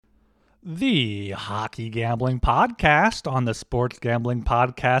The Hockey Gambling Podcast on the Sports Gambling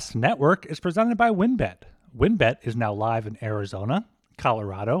Podcast Network is presented by WynnBET. WynnBET is now live in Arizona,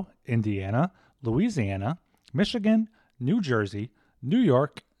 Colorado, Indiana, Louisiana, Michigan, New Jersey, New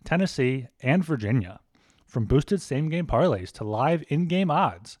York, Tennessee, and Virginia. From boosted same-game parlays to live in-game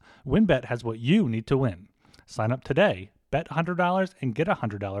odds, WynnBET has what you need to win. Sign up today, bet $100 and get a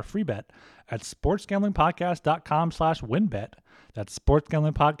 $100 free bet at sportsgamblingpodcast.com/WynnBET. That's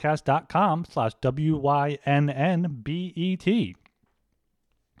sportsgamblingpodcast.com/WYNNBET.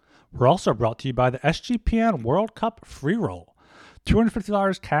 We're also brought to you by the SGPN World Cup Free Roll.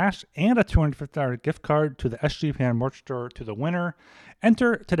 $250 cash and a $250 gift card to the SGPN merch store to the winner.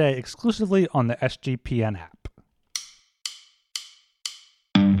 Enter today exclusively on the SGPN app.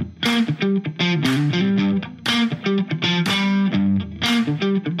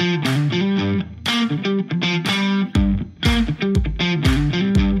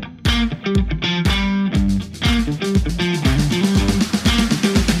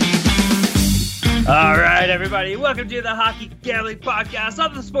 All right, everybody. Welcome to the Hockey Gambling Podcast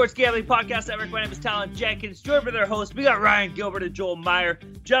on the Sports Gambling Podcast Network. My name is Talon Jenkins. Joined by their host, we got Ryan Gilbert and Joel Meyer.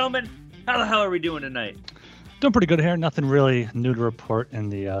 Gentlemen, how the hell are we doing tonight? Doing pretty good here. Nothing really new to report in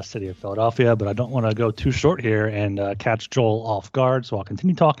the city of Philadelphia, but I don't want to go too short here and catch Joel off guard, so I'll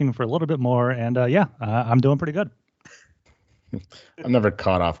continue talking for a little bit more. And I'm doing pretty good. I'm never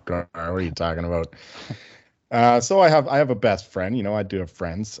caught off guard. What are you talking about? So I have a best friend. You know, I do have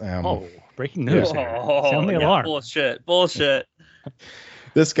friends. Breaking news here. Sound the alarm. Bullshit.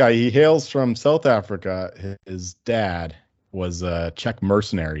 This guy, he hails from South Africa. His dad was a Czech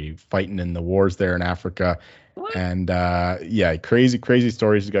mercenary fighting in the wars there in Africa. What? And crazy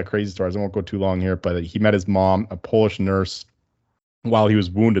stories. He's got crazy stories. I won't go too long here, but he met his mom, a Polish nurse, while he was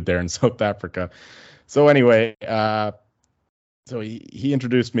wounded there in South Africa. So anyway, so he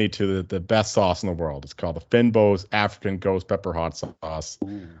introduced me to the best sauce in the world. It's called the Finbo's African Ghost Pepper Hot Sauce.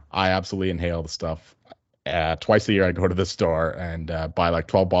 Ooh. I absolutely inhale the stuff. Twice a year I go to the store and buy like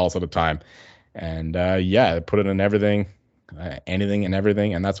 12 bottles at a time. And I put it in everything, anything and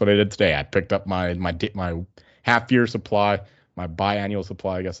everything. And that's what I did today. I picked up my half-year supply, my biannual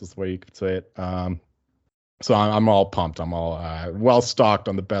supply, I guess is the way you could say it. So I'm all pumped. I'm all well-stocked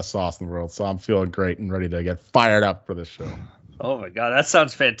on the best sauce in the world. So I'm feeling great and ready to get fired up for this show. Oh my god, that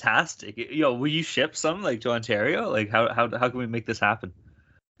sounds fantastic. Yo, will you ship some to Ontario? Like how can we make this happen?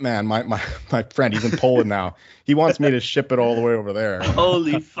 Man, my friend, he's in Poland now. He wants me to ship it all the way over there.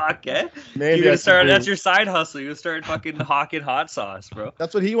 Holy fuck, eh? Maybe you're gonna start. That's your side hustle. You start fucking hawking hot sauce, bro.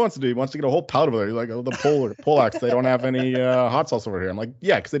 That's what he wants to do. He wants to get a whole pallet over there. He's like, oh, the Polacks, they don't have any hot sauce over here. I'm like,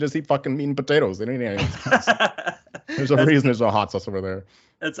 yeah, because they just eat fucking meat and potatoes. They don't eat anything else. There's a reason there's no hot sauce over there.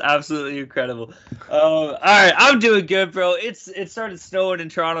 That's absolutely incredible. All right, I'm doing good, bro. It started snowing in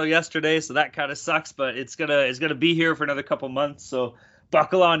Toronto yesterday, so that kind of sucks. But it's gonna be here for another couple months. So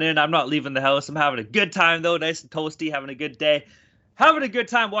buckle on in. I'm not leaving the house. I'm having a good time though, nice and toasty, having a good day. Having a good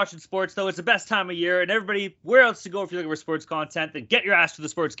time watching sports, though. It's the best time of year. And everybody, where else to go if you're looking for sports content? Then get your ass to the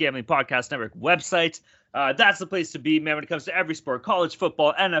Sports Gambling Podcast Network website. That's the place to be, man, when it comes to every sport. College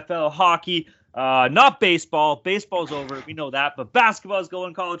football, NFL, hockey, not baseball. Baseball's over. We know that. But basketball's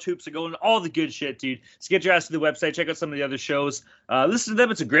going, college hoops are going, all the good shit, dude. So get your ass to the website. Check out some of the other shows. Listen to them.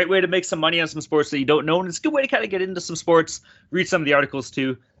 It's a great way to make some money on some sports that you don't know. And it's a good way to kind of get into some sports. Read some of the articles,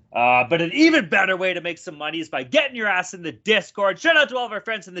 too. But an even better way to make some money is by getting your ass in the Discord. Shout out to all of our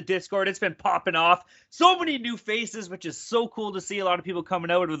friends in the Discord. It's been popping off. So many new faces, which is so cool to see. A lot of people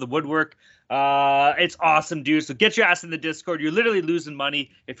coming out of the woodwork. It's awesome, dude. So get your ass in the Discord. You're literally losing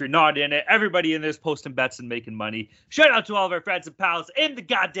money if you're not in it. Everybody in there's posting bets and making money. Shout out to all of our friends and pals in the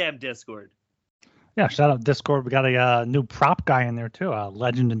goddamn Discord. Yeah, shout out Discord. We got a new prop guy in there too. A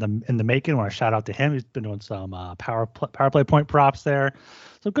legend in the making. I want to shout out to him. He's been doing some power play point props there.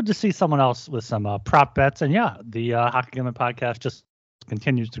 So good to see someone else with some prop bets. And yeah, the Hockey Gambling Podcast just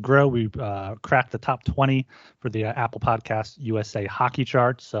continues to grow. We cracked the top 20 for the Apple Podcast USA Hockey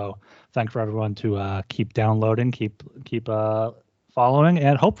Chart. So thanks for everyone to keep downloading, keep following,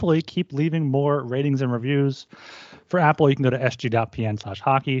 and hopefully keep leaving more ratings and reviews. For Apple, you can go to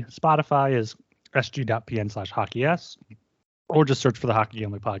sg.pn/hockey. Spotify is sg.pn/hockeys, or just search for the Hockey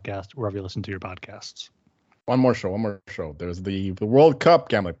Gambling Podcast wherever you listen to your podcasts. One more show. There's the World Cup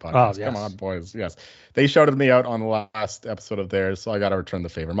Gambling Podcast. Oh, yes. Come on, boys. Yes. They shouted me out on the last episode of theirs, so I got to return the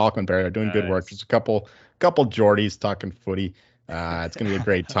favor. Malcolm and Barry are doing good work. There's a couple Geordies talking footy. It's going to be a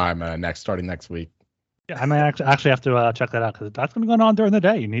great time starting next week. Yeah, I might actually have to check that out because that's going to be going on during the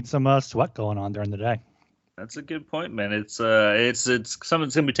day. You need some sweat going on during the day. That's a good point, man. It's something that's going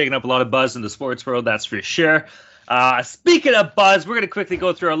to be taking up a lot of buzz in the sports world, that's for sure. Speaking of buzz, we're going to quickly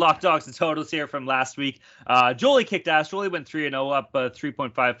go through our lock dogs and totals here from last week. Jolie kicked ass. Jolie went 3-0, up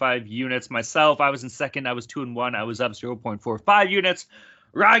 3.55 units. Myself, I was in second. I was 2-1. I was up 0.45 units.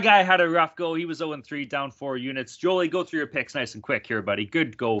 Rye Guy had a rough go. He was 0-3, down 4 units. Jolie, go through your picks nice and quick here, buddy.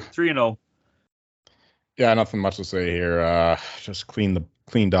 Good go. 3-0. Yeah, nothing much to say here. Just cleaned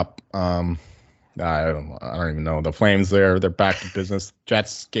up. I don't even know. The Flames, they're back to business.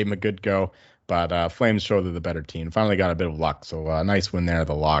 Jets gave them a good go, but Flames showed they're the better team. Finally got a bit of luck, so nice win there,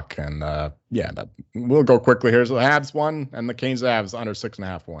 the lock. And we'll go quickly here. So the Habs won, and the Canes Habs under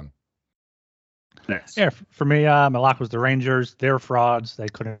 6.5 won. Nice. Yeah, for me, my lock was the Rangers. They're frauds. They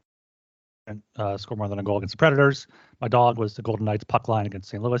couldn't score more than a goal against the Predators. My dog was the Golden Knights puck line against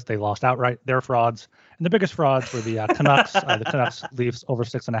St. Louis. They lost outright. They're frauds. And the biggest frauds were the Canucks. The Canucks Leafs over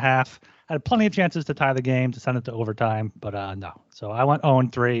 6.5. Had plenty of chances to tie the game, to send it to overtime, but no. So I went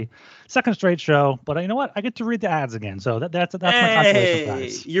 0-3. Second straight show, but you know what? I get to read the ads again. So that's my consolation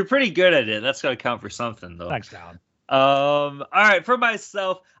prize. You're pretty good at it. That's got to count for something, though. Thanks, Dallin. All right, for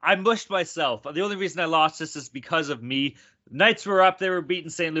myself, I mushed myself. The only reason I lost this is because of me. Knights were up. They were beating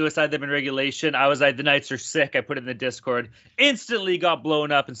St. Louis. I had them in regulation. I was like, the Knights are sick. I put it in the Discord. Instantly got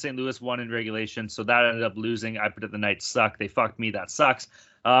blown up, and St. Louis won in regulation. So that ended up losing. I put it the Knights suck. They fucked me. That sucks.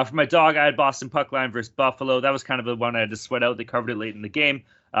 For my dog, I had Boston puck line versus Buffalo. That was kind of the one I had to sweat out. They covered it late in the game.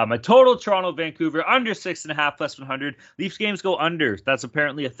 My total, Toronto, Vancouver, under 6.5 plus 100. Leafs games go under. That's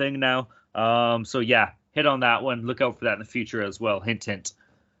apparently a thing now. So yeah, hit on that one. Look out for that in the future as well. Hint, hint.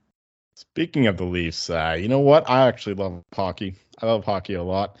 Speaking of the Leafs, you know what? I actually love hockey. I love hockey a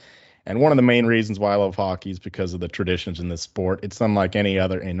lot. And one of the main reasons why I love hockey is because of the traditions in this sport. It's unlike any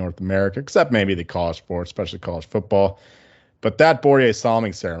other in North America, except maybe the college sports, especially college football. But that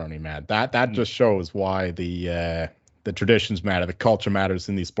Borje-Salming ceremony, man, that just shows why the traditions matter, the culture matters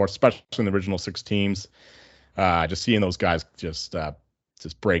in these sports, especially in the original 6 teams. Just seeing those guys just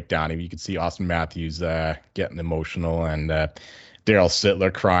break down. You could see Austin Matthews getting emotional, and Daryl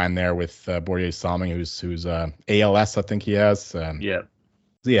Sittler crying there with Borje-Salming, who's ALS, I think he has.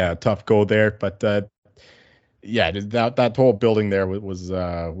 Yeah, tough go there, but that whole building there was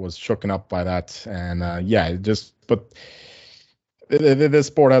shooken up by that, and but this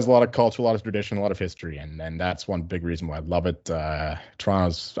sport has a lot of culture, a lot of tradition, a lot of history, and that's one big reason why I love it.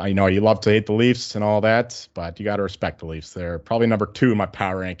 Toronto's, I know you love to hate the Leafs and all that, but you got to respect the Leafs. They're probably number 2 in my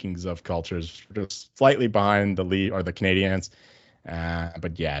power rankings of cultures, just slightly behind the Canadians.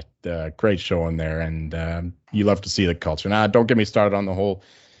 But yeah, great show in there, and you love to see the culture. Now, don't get me started on the whole.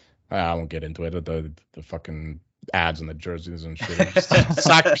 I won't get into it. The fucking ads and the jerseys and shit.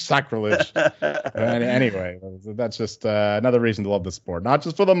 Sacrilege. Anyway, that's just another reason to love the sport, not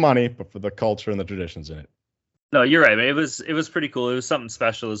just for the money, but for the culture and the traditions in it. No, you're right, man. It was pretty cool. It was something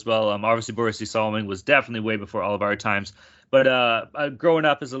special as well. Obviously, Borje-Salming was definitely way before all of our times. But growing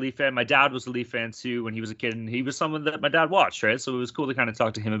up as a Leaf fan, my dad was a Leaf fan too when he was a kid, and he was someone that my dad watched, right? So it was cool to kind of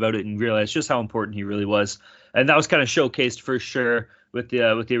talk to him about it and realize just how important he really was. And that was kind of showcased for sure with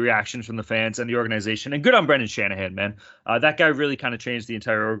the reactions from the fans and the organization. And good on Brendan Shanahan, man. That guy really kind of changed the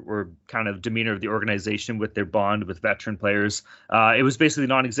entire or kind of demeanor of the organization with their bond with veteran players. It was basically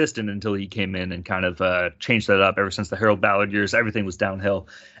non-existent until he came in and kind of changed that up. Ever since the Harold Ballard years, everything was downhill.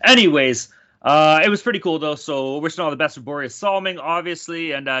 Anyways, it was pretty cool, though, so wishing all the best for Borje-Salming,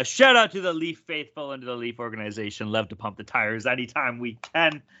 obviously, and shout out to the Leaf faithful and to the Leaf organization. Love to pump the tires anytime we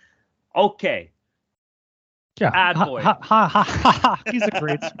can. Okay. Yeah, he's a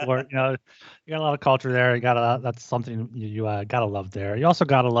great sport. You know, you got a lot of culture there. That's something you gotta love there. You also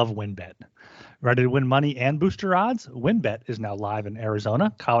gotta love WynnBET. Ready to win money and boost your odds? WynnBET is now live in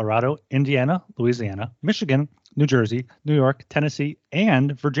Arizona, Colorado, Indiana, Louisiana, Michigan, New Jersey, New York, Tennessee,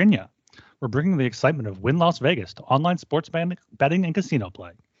 and Virginia. We're bringing the excitement of Wynn Las Vegas to online sports betting and casino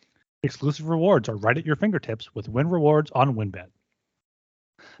play. Exclusive rewards are right at your fingertips with Wynn Rewards on WynnBET.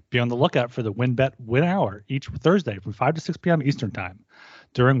 Be on the lookout for the WynnBET Win Hour each Thursday from 5 to 6 p.m. Eastern Time.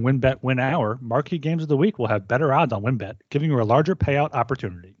 During WynnBET Win Hour, marquee games of the week will have better odds on WynnBET, giving you a larger payout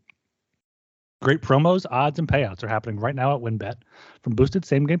opportunity. Great promos, odds, and payouts are happening right now at WynnBET, from boosted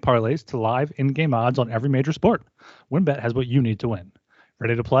same-game parlays to live in-game odds on every major sport. WynnBET has what you need to win.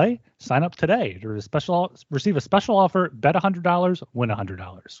 Ready to play? Sign up today to receive a special offer. Bet $100, win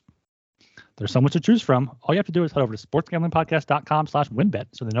 $100. There's so much to choose from. All you have to do is head over to sportsgamblingpodcast.com/WynnBET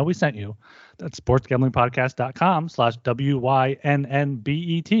so they know we sent you. That's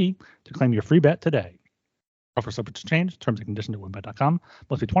sportsgamblingpodcast.com/WYNNBET to claim your free bet today. Offer subject to change. Terms and conditions at WynnBET.com.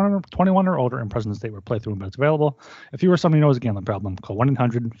 Must be 21 or older and present in the state where playthrough WynnBET is available. If you or somebody knows a gambling problem, call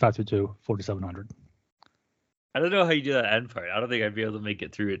 1-800-522-4700. I don't know how you do that end part. I don't think I'd be able to make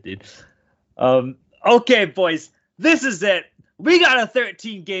it through it, dude. Okay, boys. This is it. We got a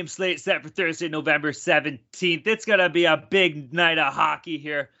 13-game slate set for Thursday, November 17th. It's going to be a big night of hockey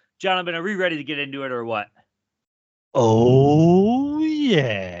here. Gentlemen, are we ready to get into it or what? Oh,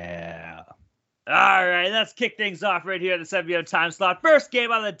 yeah. All right, let's kick things off right here at the 7 p.m. time slot. First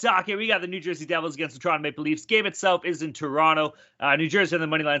game on the docket, we got the New Jersey Devils against the Toronto Maple Leafs. Game itself is in Toronto. New Jersey on the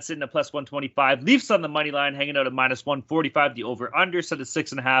money line sitting at plus 125. Leafs on the money line hanging out at minus 145. The over-under set at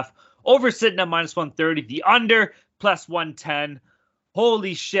 6.5. Over sitting at minus 130. The under plus 110.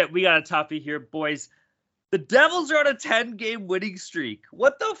 Holy shit, we got a toughie here, boys. The Devils are on a 10-game winning streak.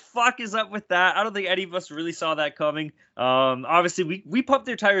 What the fuck is up with that? I don't think any of us really saw that coming. Obviously, we pumped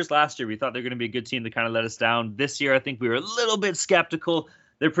their tires last year. We thought they were going to be a good team to kind of let us down. This year, I think we were a little bit skeptical.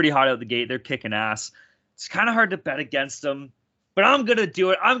 They're pretty hot out the gate. They're kicking ass. It's kind of hard to bet against them. But I'm going to do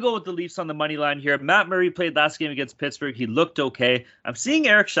it. I'm going with the Leafs on the money line here. Matt Murray played last game against Pittsburgh. He looked okay. I'm seeing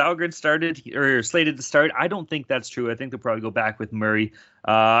Eric Shalgren slated to start. I don't think that's true. I think they'll probably go back with Murray.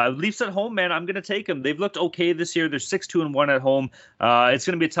 Leafs at home, man. I'm going to take them. They've looked okay this year. They're 6-2-1 at home. It's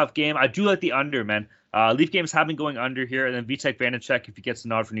going to be a tough game. I do like the under, man. Leaf games have been going under here, and then Vitek Vanacek, if he gets the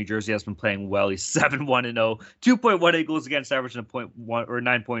nod for New Jersey, has been playing well. He's 7-1-0, 2.18 goals against average and a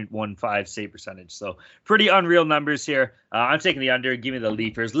 9.15 save percentage. So pretty unreal numbers here. I'm taking the under. Give me the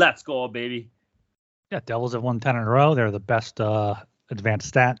Leafers. Let's go, baby. Yeah, Devils have won 10 in a row. They're the best advanced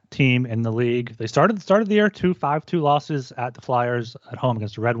stat team in the league. They started the year 5-2 losses at the Flyers at home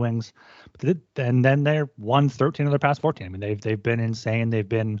against the Red Wings, and then they won 13 of their past 14. I mean, they've been insane. They've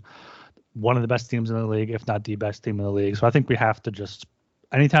been one of the best teams in the league, if not the best team in the league. So I think we have to just,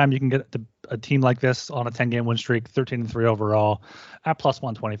 anytime you can get a team like this on a 10-game win streak, 13-3 overall, at plus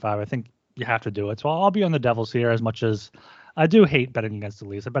 125, I think you have to do it. So I'll be on the Devils here, as much as I do hate betting against the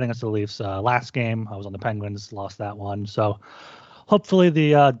Leafs. I bet against the Leafs last game. I was on the Penguins, lost that one. So hopefully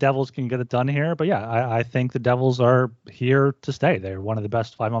the Devils can get it done here. But yeah, I think the Devils are here to stay. They're one of the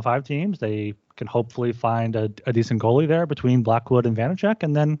best 5-on-5 teams. They can hopefully find a decent goalie there between Blackwood and Vanacek,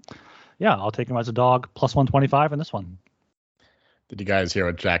 and then yeah, I'll take him as a dog, plus 125 in this one. Did you guys hear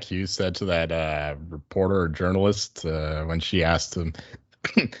what Jack Hughes said to that reporter or journalist when she asked him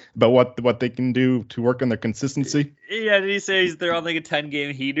about what they can do to work on their consistency? Yeah, did he say they're on like a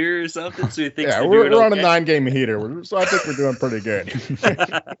 10-game heater or something? So he thinks yeah, we're on a 9-game heater, so I think we're doing pretty good.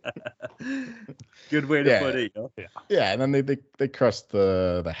 Good way to put it. Yeah, and then they crushed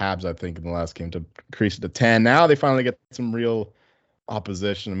the Habs, I think, in the last game to increase it to 10. Now they finally get some real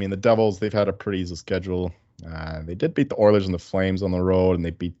opposition. I mean, the Devils, they've had a pretty easy schedule. They did beat the Oilers and the Flames on the road, and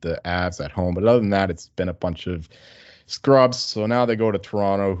they beat the Avs at home. But other than that, it's been a bunch of scrubs. So now they go to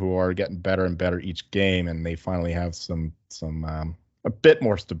Toronto, who are getting better and better each game, and they finally have some a bit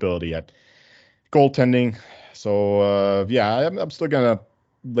more stability at goaltending. So yeah, I'm still gonna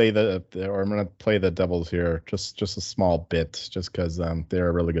I'm gonna play the Devils here, just a small bit, just because they're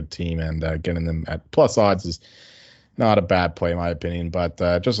a really good team, and getting them at plus odds is not a bad play in my opinion, but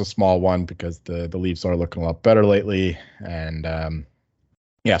just a small one because the Leafs are looking a lot better lately. And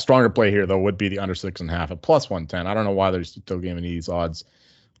yeah, stronger play here though would be the under 6.5 at plus 110. I don't know why they're still giving these odds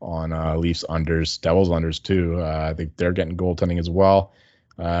on Leafs unders, Devils unders too. I think they're getting goaltending as well.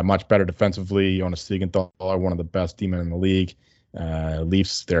 Much better defensively. Jonas Siegenthaler, one of the best D-men in the league.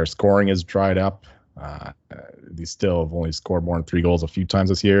 Leafs, their scoring is dried up. They still have only scored more than 3 goals a few times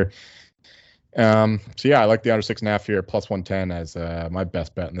this year. So yeah, I like the under 6.5 here, plus 110 as my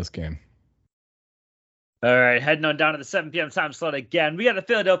best bet in this game. All right, heading on down to the 7 p.m. time slot again. We got the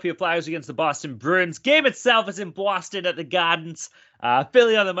Philadelphia Flyers against the Boston Bruins. Game itself is in Boston at the Gardens.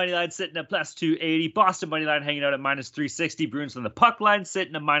 Philly on the money line sitting at plus 280. Boston money line hanging out at minus 360. Bruins on the puck line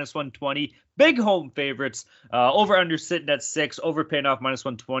sitting at minus 120. Big home favorites. Over under sitting at 6. Over paying off minus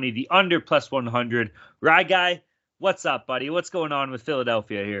 120. The under plus 100. Rye guy, what's up, buddy? What's going on with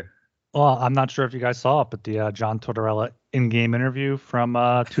Philadelphia here? Well, I'm not sure if you guys saw it, but the John Tortorella in-game interview from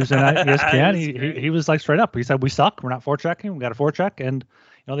Tuesday night ESPN, he was like straight up. He said, "We suck. We're not forechecking. We got a forecheck." And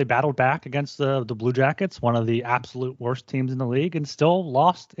they battled back against the Blue Jackets, one of the absolute worst teams in the league, and still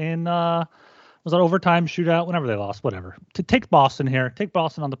lost in was an overtime shootout. Whenever they lost, whatever. To take Boston here, take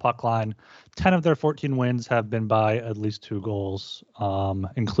Boston on the puck line. 10 of their 14 wins have been by at least 2 goals,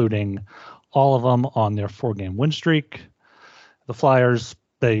 including all of them on their 4-game win streak. The Flyers,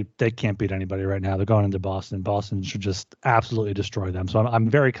 They can't beat anybody right now. They're going into Boston. Boston should just absolutely destroy them. So I'm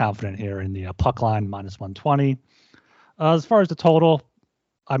very confident here in the puck line, minus 120. As far as the total,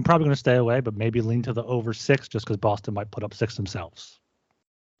 I'm probably going to stay away, but maybe lean to the over 6 just because Boston might put up 6 themselves.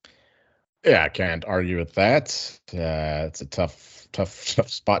 Yeah, I can't argue with that. It's a tough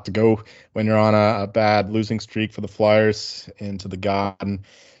spot to go when you're on a bad losing streak for the Flyers into the Garden.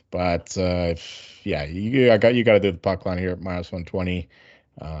 But yeah, you got to do the puck line here at -120.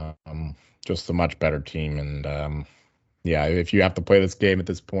 Just a much better team, and yeah, if you have to play this game at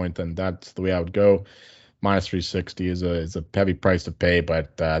this point, then that's the way I would go. -360 is a heavy price to pay,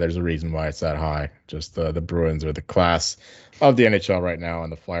 but there's a reason why it's that high. Just the Bruins are the class of the NHL right now,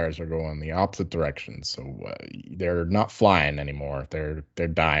 and the Flyers are going the opposite direction. So they're not flying anymore. They're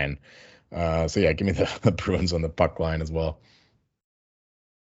dying. So yeah, give me the Bruins on the puck line as well.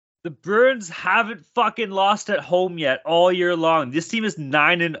 The Bruins haven't fucking lost at home yet all year long. This team is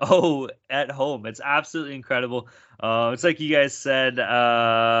 9-0 at home. It's absolutely incredible. It's like you guys said,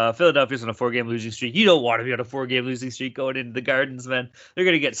 Philadelphia's on a 4-game losing streak. You don't want to be on a 4-game losing streak going into the Gardens, man. They're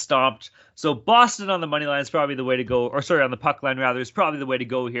going to get stomped. So Boston on the money line is probably the way to go. Or sorry, on the puck line rather, is probably the way to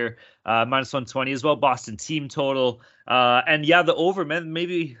go here. -120 as well. Boston team total. And yeah, the over, man,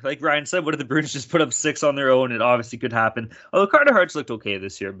 maybe like Ryan said, what if the Bruins just put up 6 on their own? It obviously could happen. Although Carter Hart's looked okay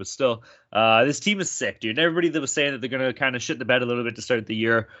this year, but still, this team is sick, dude. And everybody that was saying that they're going to kind of shit the bed a little bit to start the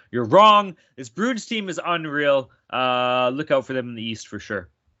year, you're wrong. This Bruins team is unreal. Look out for them in the East for sure.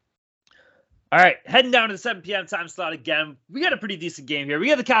 All right, heading down to the 7 p.m. time slot again. We got a pretty decent game here. We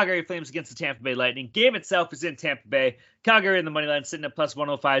got the Calgary Flames against the Tampa Bay Lightning. Game itself is in Tampa Bay. Calgary in the money line sitting at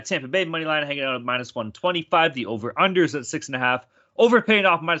 +105. Tampa Bay money line hanging out at -125. The over-under is at 6.5. Over paying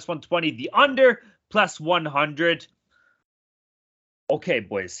off -120. The under +100. Okay,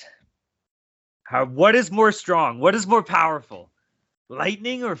 boys. What is more strong? What is more powerful?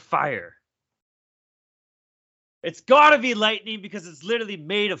 Lightning or fire? It's got to be Lightning because it's literally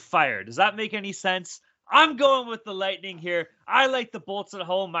made of fire. Does that make any sense? I'm going with the Lightning here. I like the Bolts at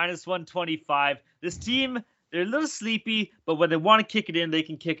home, -125. This team, they're a little sleepy, but when they want to kick it in, they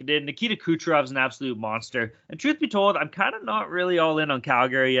can kick it in. Nikita Kucherov's an absolute monster. And truth be told, I'm kind of not really all in on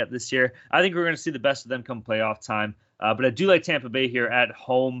Calgary yet this year. I think we're going to see the best of them come playoff time. But I do like Tampa Bay here at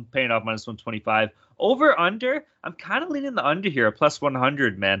home, paying off -125. Over under, I'm kind of leaning the under here, a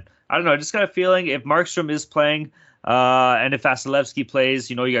 +100, man. I don't know. I just got a feeling if Markstrom is playing and if Vasilevsky plays,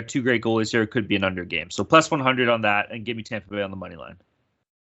 you got 2 great goalies here. It could be an under game. So +100 on that and give me Tampa Bay on the money line.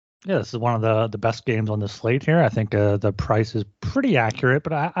 Yeah, this is one of the best games on the slate here. I think the price is pretty accurate,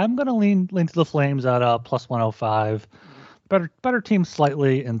 but I'm going to lean to the Flames at +105. Better team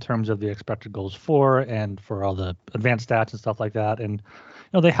slightly in terms of the expected goals for and for all the advanced stats and stuff like that. And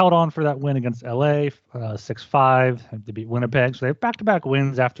they held on for that win against LA, 6-5. They beat Winnipeg, so they have back-to-back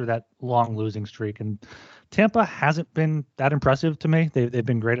wins after that long losing streak. And Tampa hasn't been that impressive to me. They've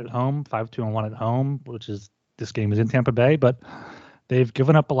been great at home, 5-2-1 at home, which is this game is in Tampa Bay, but they've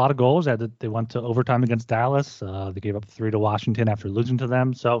given up a lot of goals. They went to overtime against Dallas. They gave up 3 to Washington after losing to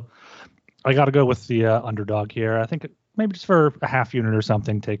them. So I got to go with the underdog here. I think maybe just for a half unit or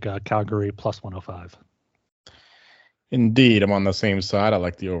something, take Calgary +105. Indeed, I'm on the same side. I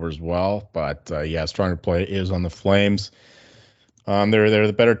like the over as well, but yeah, stronger play is on the Flames. They're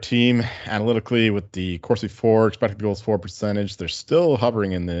the better team analytically with the Corsi for expected goals for percentage. They're still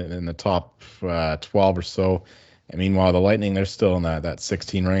hovering in the top 12 or so. And meanwhile, the Lightning, they're still in that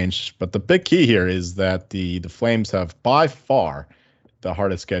 16 range. But the big key here is that the Flames have by far the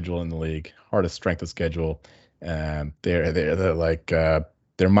hardest schedule in the league, hardest strength of schedule. They're like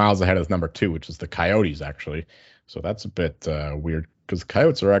they're miles ahead of number 2, which is the Coyotes actually. So that's a bit weird because the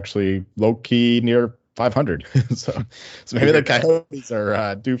Coyotes are actually low key near 500. so maybe the Coyotes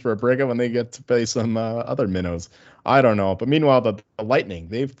are due for a breakup when they get to play some other minnows. I don't know. But meanwhile, the Lightning,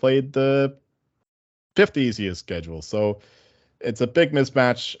 they've played the 5th easiest schedule. So it's a big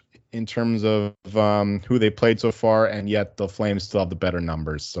mismatch in terms of who they played so far, and yet the Flames still have the better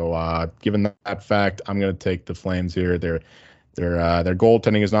numbers. So given that fact, I'm going to take the Flames here. Their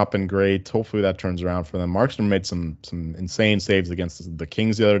goaltending has not been great. Hopefully that turns around for them. Markstrom made some insane saves against the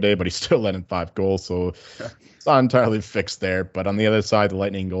Kings the other day, but he still let in 5 goals, so it's not entirely fixed there. But on the other side, the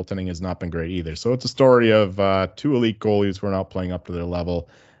Lightning goaltending has not been great either. So it's a story of 2 elite goalies who are not playing up to their level.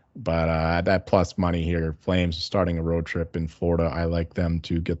 But at that plus money here, Flames starting a road trip in Florida. I like them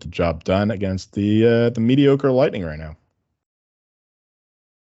to get the job done against the mediocre Lightning right now.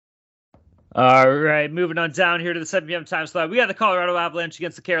 All right, moving on down here to the 7 p.m. time slot. We got the Colorado Avalanche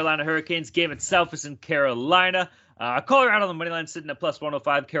against the Carolina Hurricanes. Game itself is in Carolina. Colorado on the money line sitting at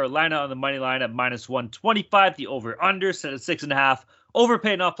 +105. Carolina on the money line at -125. The over-under set at 6.5. Over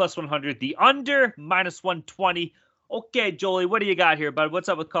paying off +100. The under -120. Okay, Jolie, what do you got here, bud? What's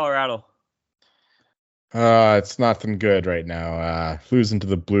up with Colorado? It's nothing good right now. Losing to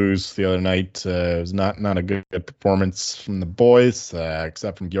the Blues the other night was not a good performance from the boys,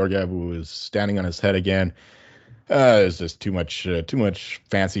 except from Georgiev, who was standing on his head again. There's just too much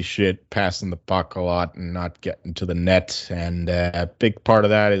fancy shit, passing the puck a lot and not getting to the net. And a big part of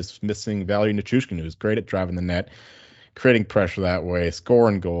that is missing Valery Nichushkin, who's great at driving the net, creating pressure that way,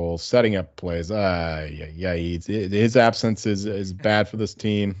 scoring goals, setting up plays. His absence is bad for this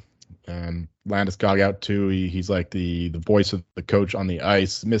team. Landeskog out too. He's like the voice of the coach on the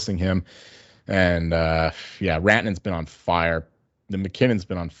ice, missing him. And Rantanen's been on fire. The McKinnon's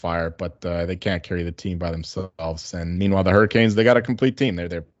been on fire, but they can't carry the team by themselves. And meanwhile, the Hurricanes, they got a complete team.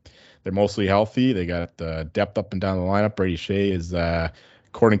 They're mostly healthy. They got depth up and down the lineup. Brady Shea is,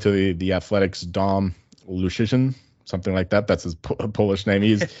 according to the Athletics, Dom Luszczyszyn, something like that. That's his Polish name.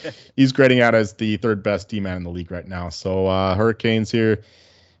 He's grading out as the third best D-man in the league right now. So Hurricanes here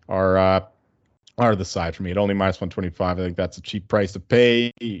are the side for me at only -125. I think that's a cheap price to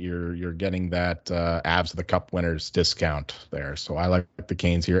pay. You're getting that Avs of the Cup winners discount there. So I like the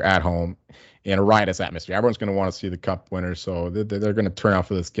Canes here at home in a riotous atmosphere. Everyone's going to want to see the Cup winners, so they're going to turn out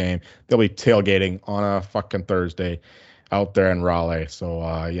for this game. They'll be tailgating on a fucking Thursday out there in Raleigh. So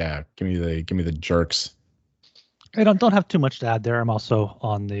give me the Jerks. I don't have too much to add there. I'm also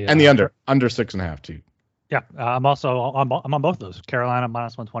on the under 6.5 too. Yeah, I'm on both of those. Carolina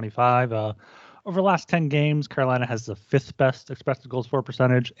 -125. Over the last 10 games, Carolina has the 5th best expected goals for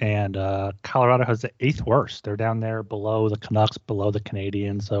percentage, and Colorado has the 8th worst. They're down there below the Canucks, below the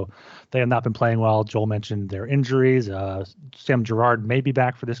Canadiens, so they have not been playing well. Joel mentioned their injuries. Sam Girard may be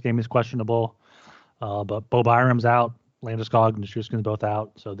back for this game. He's questionable, but Bo Byram's out. Landeskog and Nichushkin's both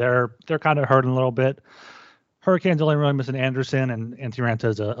out, so they're kind of hurting a little bit. Hurricanes only really missing Anderson, and Antti Raanta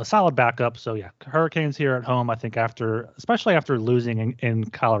is a solid backup. So, yeah, Hurricanes here at home, I think, especially after losing in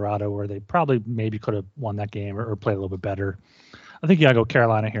Colorado, where they probably maybe could have won that game or played a little bit better. I think you got to go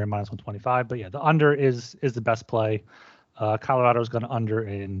Carolina here -125. But, yeah, the under is the best play. Colorado's gone under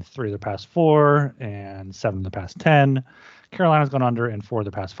in 3 of the past 4 and 7 of the past 10. Carolina's gone under in 4 of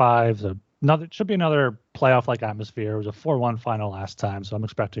the past 5. So it should be another playoff-like atmosphere. It was a 4-1 final last time, so I'm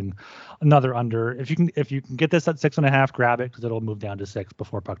expecting another under. If you can get this at 6.5, grab it because it'll move down to 6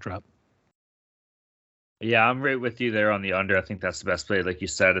 before puck drop. Yeah, I'm right with you there on the under. I think that's the best play, like you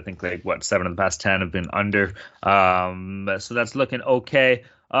said. I think 7 of the past 10 have been under. So that's looking okay.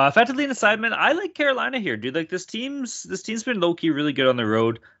 If I had to lean aside, man, I like Carolina here, dude. Like this team's been low-key really good on the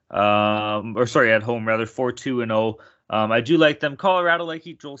road. At home rather, 4-2-0. I do like them. Colorado, like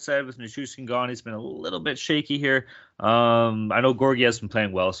Joel said, with Nichushkin gone, he's been a little bit shaky here. I know Gorgiev's been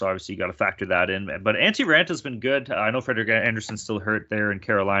playing well, so obviously you got to factor that in. But Antti Raanta's been good. I know Frederik Anderson's still hurt there in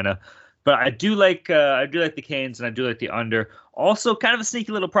Carolina. But I do like the Canes, and I do like the under. Also, kind of a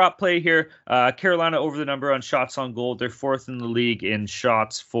sneaky little prop play here. Carolina over the number on shots on goal. They're 4th in the league in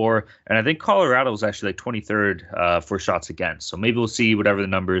shots for, and I think Colorado was actually 23rd for shots against. So maybe we'll see whatever the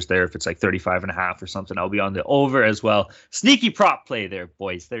number is there. If it's 35.5 or something, I'll be on the over as well. Sneaky prop play there,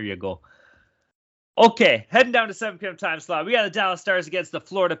 boys. There you go. Okay, heading down to 7 p.m. time slot. We got the Dallas Stars against the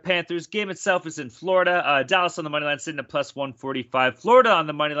Florida Panthers. Game itself is in Florida. Dallas on the money line sitting at +145. Florida on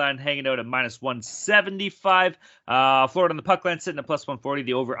the money line hanging out at -175. Florida on the puck line sitting at +140.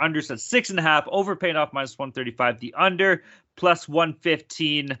 The over-under's at 6.5. Over paying off -135. The under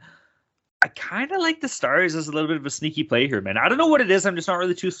 +115. I kind of like the Stars as a little bit of a sneaky play here, man. I don't know what it is. I'm just not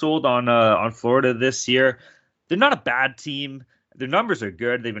really too sold on Florida this year. They're not a bad team. Their numbers are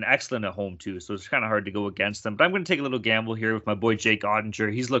good. They've been excellent at home, too, so it's kind of hard to go against them. But I'm going to take a little gamble here with my boy Jake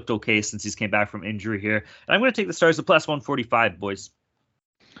Ottinger. He's looked okay since he's came back from injury here. And I'm going to take the Stars to +145, boys.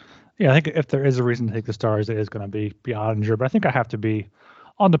 Yeah, I think if there is a reason to take the Stars, it is going to be Ottinger. But I think I have to be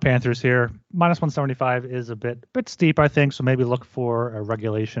on the Panthers here. -175 is a bit steep, I think. So maybe look for a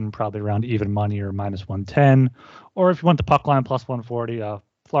regulation, probably around even money or -110. Or if you want the puck line, +140.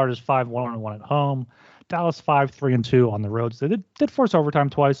 Florida's 5-1-1 at home. Dallas 5-3-2 on the road. So they did force overtime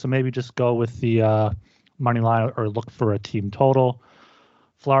twice, so maybe just go with the money line or look for a team total.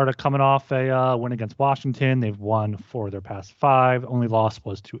 Florida coming off a win against Washington. They've won 4 of their past 5. Only loss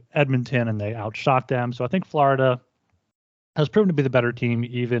was to Edmonton, and they outshot them. So I think Florida has proven to be the better team.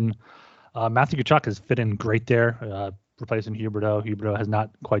 Even Matthew Tkachuk has fit in great there, replacing Huberdeau. Huberdeau has not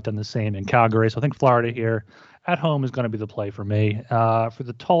quite done the same in Calgary. So I think Florida here at home is going to be the play for me. For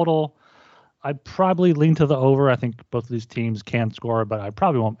the total, I'd probably lean to the over. I think both of these teams can score, but I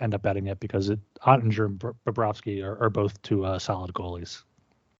probably won't end up betting it because Ottinger and Bobrovsky are both 2 solid goalies.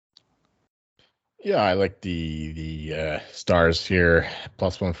 Yeah, I like the Stars here,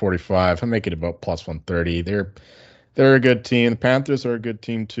 +145. I make it about +130. They're a good team. The Panthers are a good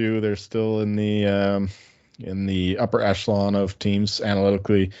team too. They're still in the upper echelon of teams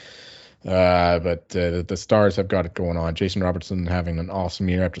analytically. But the Stars have got it going on. Jason Robertson having an awesome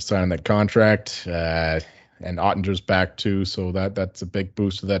year after signing that contract. and Ottinger's back too, so that's a big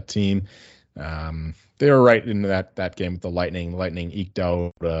boost to that team. They were right into that game with the Lightning. The Lightning eked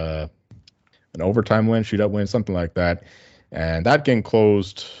out an overtime win, shootout win, something like that. And that game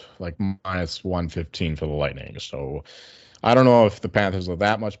closed like minus 115 for the Lightning. So I don't know if the Panthers are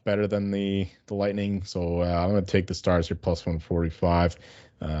that much better than the Lightning. So I'm going to take the Stars here plus 145.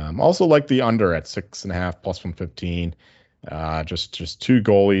 Also like the under at 6.5 plus 115. Just two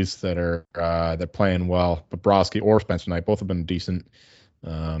goalies that are they're playing well. Bobrovsky or Spencer Knight both have been decent.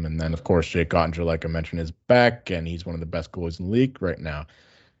 And then, of course, Jake Ottinger, like I mentioned, is back, and he's one of the best goalies in the league right now.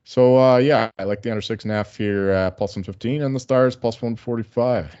 So, I like the under 6.5 here, plus 115, and the Stars plus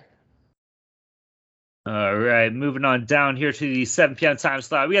 145. All right, moving on down here to the 7 p.m. time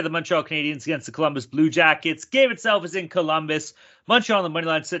slot. We have the Montreal Canadiens against the Columbus Blue Jackets. Game itself is in Columbus. Montreal on the money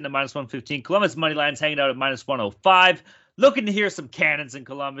line sitting at minus 115. Columbus money line's hanging out at minus 105. Looking to hear some cannons in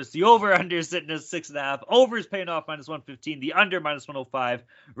Columbus. The over-under is sitting at 6.5. Over is paying off minus 115. The under minus 105.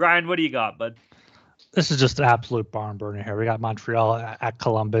 Ryan, what do you got, bud? This is just an absolute barn burner here. We got Montreal at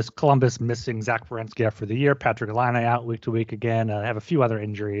Columbus. Columbus missing Zach Werenski out for the year. Patrick Laine out week to week again. Have a few other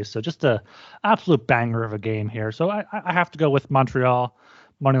injuries. So just a absolute banger of a game here. So I have to go with Montreal.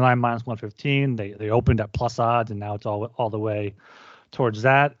 Money line minus 115. They opened at plus odds, and now it's all the way towards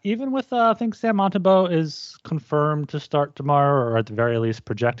that. Even with, I think Sam Montembeault is confirmed to start tomorrow, or at the very least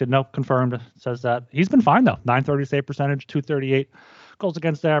projected. No, confirmed. Says that. He's been fine, though. 930 save percentage, 238 goals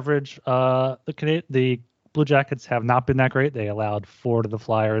against average. The Blue Jackets have not been that great. They allowed 4 to the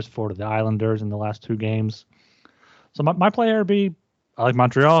Flyers, 4 to the Islanders in the last 2 games. So my player would be, I like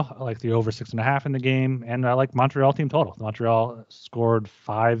Montreal. I like the over 6.5 in the game, and I like Montreal team total. Montreal scored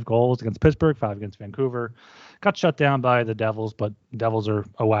 5 goals against Pittsburgh, 5 against Vancouver. Got shut down by the Devils, but Devils are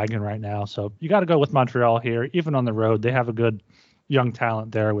a wagon right now. So you got to go with Montreal here, even on the road. They have a good young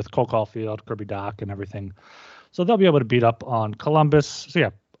talent there with Cole Caulfield, Kirby Dach, and everything. So they'll be able to beat up on Columbus. So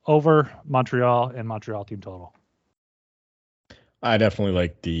yeah, over Montreal and Montreal team total. I definitely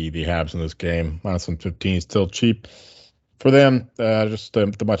like the Habs in this game. Minus 115 is still cheap for them. Just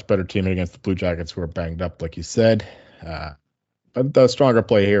the much better team against the Blue Jackets, who are banged up, like you said. But the stronger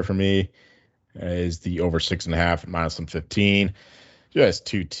play here for me is the over 6.5 at minus 115. Just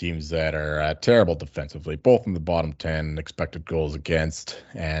two teams that are terrible defensively, both in the bottom 10 expected goals against,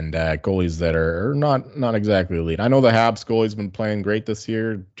 and goalies that are not exactly elite. I know the Habs goalie's been playing great this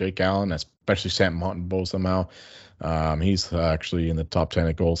year, Jake Allen, especially Sam Montembeault somehow. He's actually in the top 10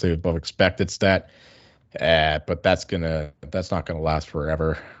 at goals saved above expected stat, but that's not gonna last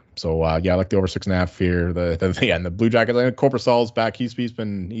forever. So I like the over 6.5 here. The Blue Jackets. I think Korpisalo's back. He's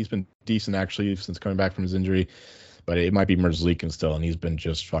been decent actually since coming back from his injury, but it might be Merzlikins still, and he's been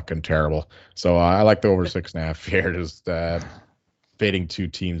just fucking terrible. So I like the over 6.5 here. Just fading two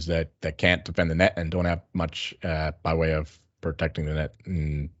teams that can't defend the net and don't have much by way of protecting the net.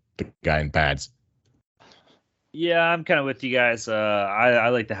 And the guy in pads. Yeah, I'm kind of with you guys. I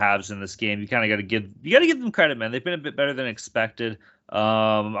like the Habs in this game. You kind of got to give them credit, man. They've been a bit better than expected.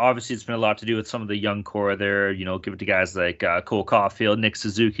 Obviously, it's been a lot to do with some of the young core there. Give it to guys like Cole Caulfield, Nick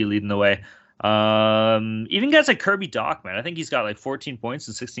Suzuki leading the way. Even guys like Kirby Dach, man. I think he's got like 14 points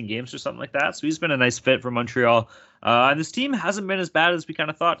in 16 games or something like that. So he's been a nice fit for Montreal. And this team hasn't been as bad as we kind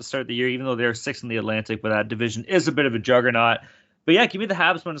of thought to start the year, even though they're 6th in the Atlantic. But that division is a bit of a juggernaut. But yeah, give me the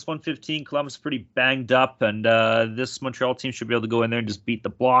Habs minus 115. Columbus is pretty banged up, and this Montreal team should be able to go in there and just beat the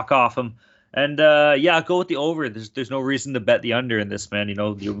block off them. And go with the over. There's no reason to bet the under in this, man.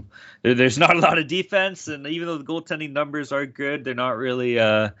 There's not a lot of defense, and even though the goaltending numbers are good, they're not really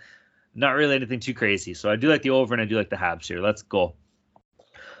anything too crazy. So I do like the over, and I do like the Habs here. Let's go.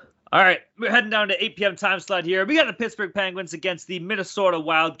 All right, we're heading down to 8 p.m. time slot here. We got the Pittsburgh Penguins against the Minnesota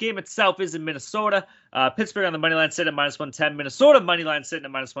Wild. Game itself is in Minnesota. Pittsburgh on the money line sitting at minus 110. Minnesota money line sitting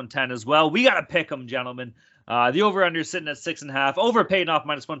at minus 110 as well. We got to pick them, gentlemen. The over-under sitting at 6.5. Over paying off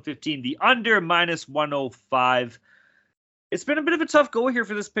minus 115. The under minus 105. It's been a bit of a tough go here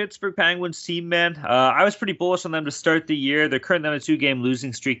for this Pittsburgh Penguins team, man. I was pretty bullish on them to start the year. They're currently on a 2-game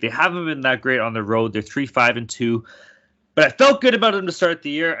losing streak. They haven't been that great on the road. They're 3-5-2. But I felt good about them to start the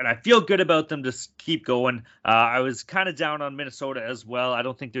year, and I feel good about them to keep going. I was kind of down on Minnesota as well. I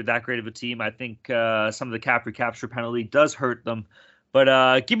don't think they're that great of a team. I think some of the cap recapture penalty does hurt them.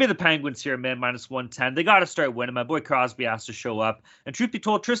 But give me the Penguins here, man, minus 110. They got to start winning. My boy Crosby has to show up. And truth be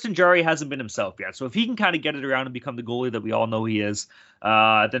told, Tristan Jarry hasn't been himself yet. So if he can kind of get it around and become the goalie that we all know he is,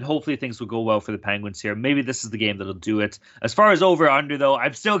 then hopefully things will go well for the Penguins here. Maybe this is the game that'll do it. As far as over-under, though,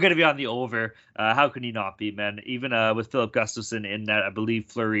 I'm still going to be on the over. How can you not be, man? Even with Philip Gustafsson in net, I believe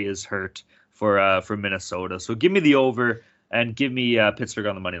Fleury is hurt for Minnesota. So give me the over and give me Pittsburgh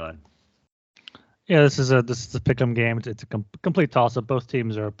on the money line. Yeah, this is a pick'em game. It's a complete toss-up. Both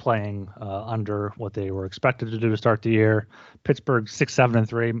teams are playing under what they were expected to do to start the year. Pittsburgh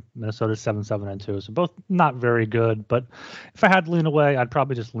 6-7-3, Minnesota 7-7-2. So both not very good. But if I had to lean away, I'd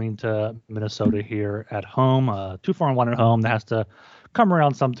probably just lean to Minnesota here at home. 2-4-1 at home. That has to come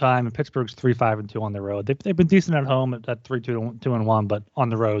around sometime. And Pittsburgh's 3-5-2 on the road. They've been decent at home at 3-2-1, but on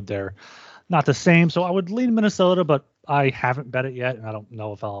the road they're not the same. So I would lean Minnesota, but I haven't bet it yet, and I don't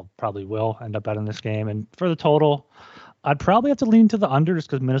know if I'll probably will end up betting this game. And for the total, I'd probably have to lean to the under just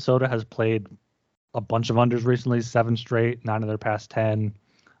because Minnesota has played a bunch of unders recently, 7 straight, 9 of their past 10.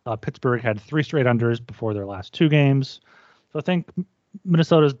 Pittsburgh had 3 straight unders before their last 2 games. So I think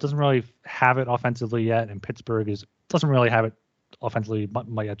Minnesota doesn't really have it offensively yet, and Pittsburgh doesn't really have it offensively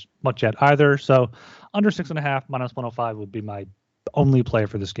much yet either. So under 6.5, minus 105 would be my only play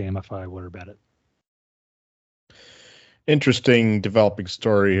for this game if I were to bet it. Interesting developing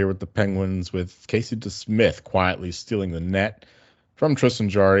story here with the Penguins, with Casey DeSmith quietly stealing the net from Tristan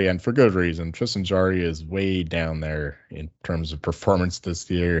Jarry, and for good reason. Tristan Jarry is way down there in terms of performance this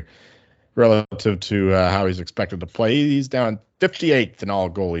year relative to how he's expected to play. He's down 58th in all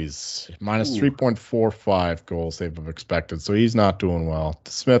goalies, minus 3.45 goals they've expected, so he's not doing well.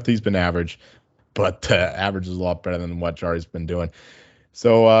 DeSmith, he's been average, but average is a lot better than what Jarry's been doing.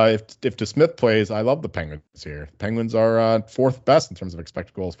 So if DeSmith plays, I love the Penguins here. Penguins are 4th best in terms of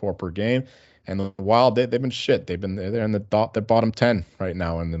expected goals for per game, and the Wild they've been shit. They're in the bottom 10 right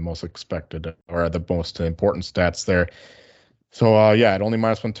now in the most expected or the most important stats there. So yeah, at only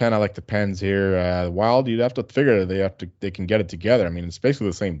minus 110, I like the Pens here. The Wild, you'd have to figure they can get it together. I mean, it's basically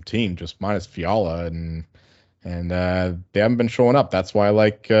the same team, just minus Fiala, and they haven't been showing up. That's why I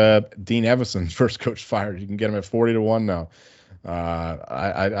like Dean Evison, first coach fired. You can get him at 40-1 now.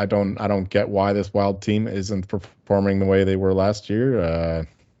 I don't get why this Wild team isn't performing the way they were last year,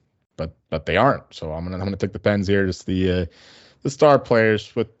 but they aren't. So I'm gonna take the Pens here. Just the star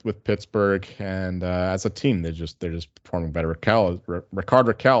players with Pittsburgh, and as a team they're just performing better. Ricard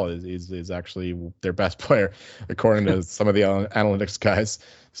Rakell is actually their best player according to some of the analytics guys.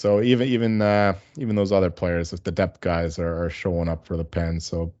 So even those other players, the depth guys, are showing up for the Pens.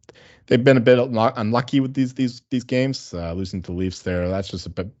 So they've been a bit unlucky with these games, losing to the Leafs there. That's just a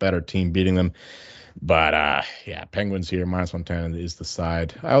bit better team beating them. But yeah, Penguins here, minus 110 is the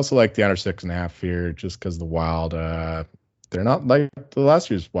side. I also like the under 6.5 here, just because the Wild, they're not like the last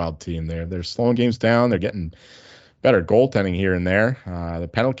year's Wild team. They're slowing games down. They're getting better goaltending here and there. The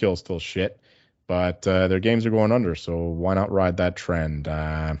penalty kill is still shit, but their games are going under. So why not ride that trend?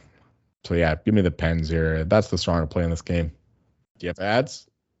 So yeah, give me the Pens here. That's the stronger play in this game. Do you have ads?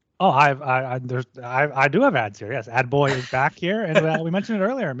 Oh, I do have ads here. Yes, Ad Boy is back here, and we mentioned it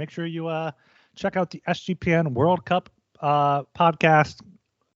earlier. Make sure you check out the SGPN World Cup podcast.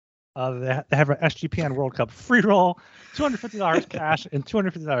 They have an SGPN World Cup free roll, $250 cash and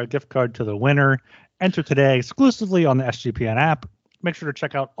 $250 gift card to the winner. Enter today exclusively on the SGPN app. Make sure to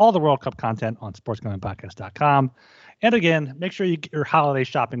check out all the World Cup content on sportsgamblingpodcast.com. And again, make sure you get your holiday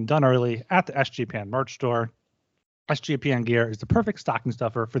shopping done early at the SGPN merch store. SGPN gear is the perfect stocking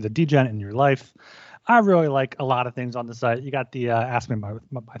stuffer for the DGen in your life. I really like a lot of things on the site. You got the Ask Me My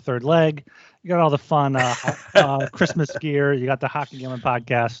Third Leg. You got all the fun Christmas gear. You got the Hockey Gambling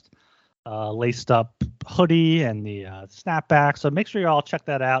Podcast laced up hoodie and the snapback. So make sure you all check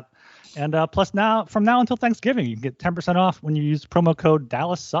that out. And plus from now until Thanksgiving, you can get 10% off when you use promo code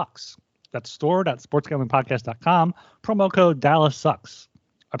Dallas Sucks. That's stored at sportsgamblingpodcast.com. Promo code Dallas Sucks.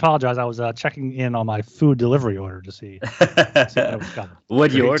 I apologize. I was checking in on my food delivery order to see what was coming.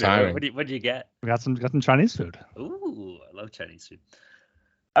 What'd you order? What'd you get? We got some Chinese food. Ooh, I love Chinese food.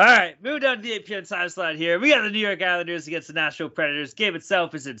 All right, moving down to the 8 p.m. time slot here. We got the New York Islanders against the Nashville Predators. Game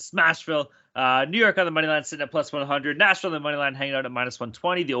itself is in Smashville. New York on the money line sitting at plus 100. Nashville on the money line hanging out at minus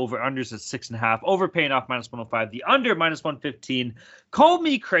 120. The over-unders at 6.5. Over paying off minus 105. The under minus 115. Call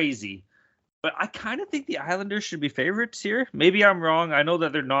me crazy, but I kind of think the Islanders should be favorites here. Maybe I'm wrong. I know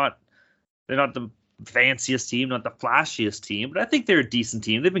that they're not the fanciest team, not the flashiest team, but I think they're a decent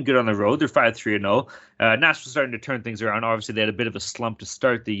team. They've been good on the road. They're 5-3-0. Nashville's starting to turn things around. Obviously, they had a bit of a slump to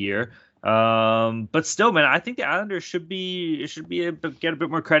start the year. But still, man, I think the Islanders should get a bit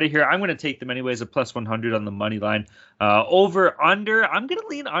more credit here. I'm going to take them anyways at plus 100 on the money line. Over under, I'm going to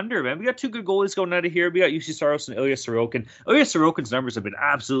lean under, man. We got 2 good goalies going out of here. We got UC Saros and Ilya Sorokin. Ilya Sorokin's numbers have been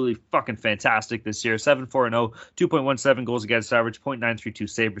absolutely fucking fantastic this year. 7-4-0, 2.17 goals against average, .932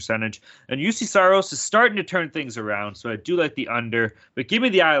 save percentage. And UC Saros is starting to turn things around, so I do like the under. But give me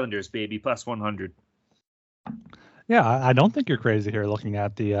the Islanders, baby, plus 100. Yeah, I don't think you're crazy here looking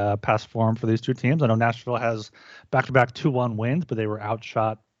at the past form for these two teams. I know Nashville has back-to-back 2-1 wins, but they were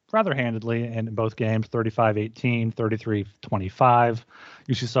outshot rather handedly in both games, 35-18, 33-25. UC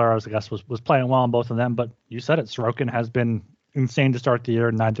Soros, I guess, was playing well in both of them, but you said it, Sorokin has been insane to start the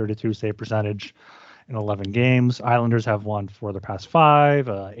year, 932 save percentage in 11 games. Islanders have won 4 of their past 5,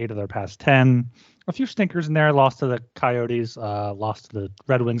 8 of their past 10. A few stinkers in there, lost to the Coyotes, lost to the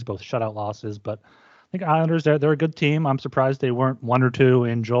Red Wings, both shutout losses, but I think Islanders, they're a good team. I'm surprised they weren't 1 or 2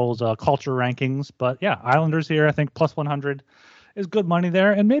 in Joel's culture rankings. But yeah, Islanders here, I think plus 100 is good money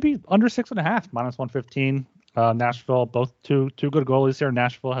there. And maybe under 6.5, minus 115. Nashville, both two good goalies here.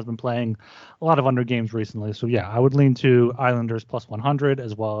 Nashville has been playing a lot of under games recently. So yeah, I would lean to Islanders plus 100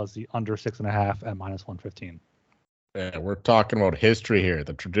 as well as the under 6.5 at minus 115. Yeah, we're talking about history here,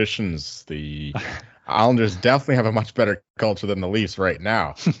 the traditions. The Islanders definitely have a much better culture than the Leafs right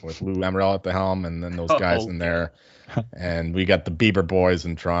now, with Lou Lamoriello at the helm, and then those guys in there. And we got the Bieber boys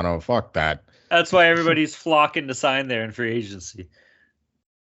in Toronto. Fuck that. That's why everybody's flocking to sign there in free agency.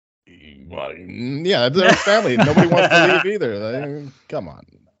 Well, yeah, they're family. Nobody wants to leave either. Come on,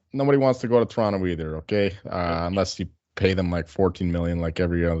 nobody wants to go to Toronto either. Okay, unless you pay them like $14 million, like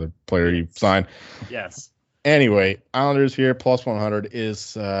every other player you sign. Yes. Anyway, Islanders here plus 100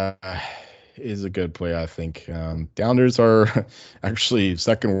 is a good play, I think. The Islanders are actually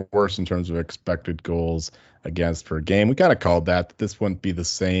second worst in terms of expected goals against per game. We kind of called that. This wouldn't be the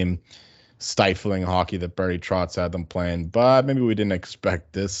same stifling hockey that Barry Trotz had them playing, but maybe we didn't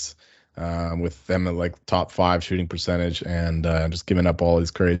expect this with them at like top 5 shooting percentage and just giving up all these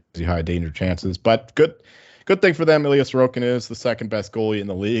crazy high danger chances. But good thing for them. Ilya Sorokin is the second best goalie in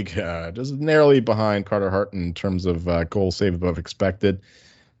the league, just narrowly behind Carter Hart in terms of goal save above expected.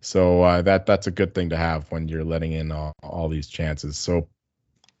 So that's a good thing to have when you're letting in all these chances. So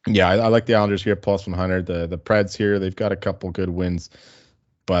yeah, I like the Islanders here plus 100. The Preds here, they've got a couple good wins,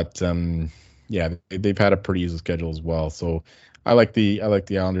 but yeah, they've had a pretty easy schedule as well. So I like the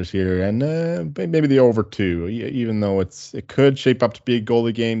Islanders here, and maybe the over 2, even though it could shape up to be a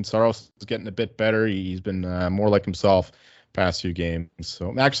goalie game. Saros is getting a bit better. He's been more like himself past few games.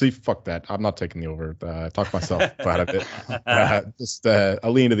 So actually, fuck that. I'm not taking the over. I talked myself out of it. Just a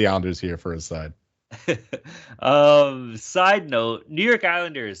lean to the Islanders here for his side. Side note: New York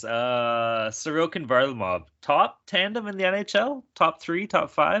Islanders, Sorokin Varlamov, top tandem in the NHL, top 3,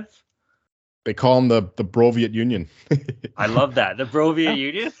 top 5. They call him the Broviat Union. I love that, the Broviat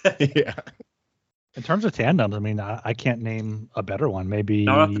Union. Yeah. In terms of tandems, I mean, I can't name a better one. Maybe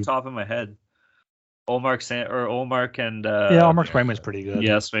not off the top of my head. Olmark and Olmark Swayman's pretty good.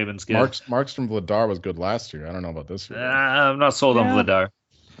 Yeah, Swayman's good. Markstrom Vladar was good last year. I don't know about this year. I'm not sold on Vladar.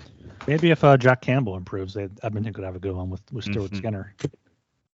 Maybe if Jack Campbell improves, Edmonton could have a good one with Stuart Skinner.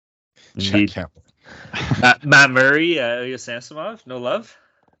 Jack Campbell. Matt Murray, Samsonov, no love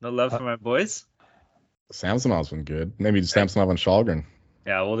for my boys. Samsonov's been good. Maybe Samsonov and Shalgren.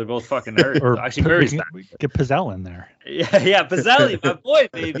 Yeah, well, they're both fucking hurt. Or actually, Murray's back. Get Pizzelle in there. Yeah, Pizzelli, my boy,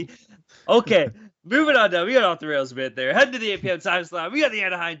 baby. Okay, moving on now. We got off the rails a bit there. Heading to the 8 p.m. time slot. We got the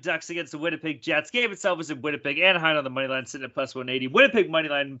Anaheim Ducks against the Winnipeg Jets. Game itself was in Winnipeg. Anaheim on the money line sitting at plus 180. Winnipeg money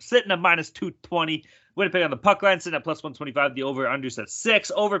line sitting at minus 220. Winnipeg on the puck line sitting at plus 125. The over unders at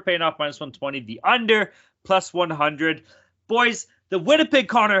 6. Over paying off minus 120. The under plus 100. Boys, the Winnipeg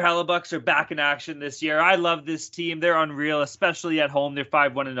Connor Hellebucks are back in action this year. I love this team. They're unreal, especially at home. They're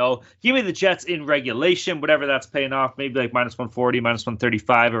 5-1-0. Give me the Jets in regulation, whatever that's paying off, maybe like minus 140, minus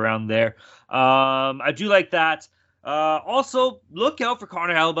 135 around there. I do like that. Also, look out for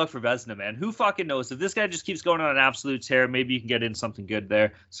Connor Hellebuck for Vezina, man. Who fucking knows? If this guy just keeps going on an absolute tear, maybe you can get in something good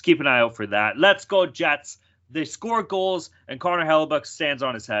there. So keep an eye out for that. Let's go, Jets. They score goals, and Connor Hellebuck stands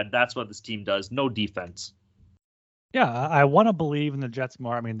on his head. That's what this team does. No defense. Yeah, I want to believe in the Jets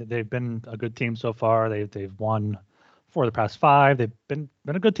more. I mean, they've been a good team so far. They've won 4 of the past 5. They've been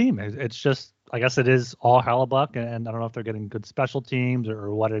a good team. It's just, I guess it is all Hellebuck, and I don't know if they're getting good special teams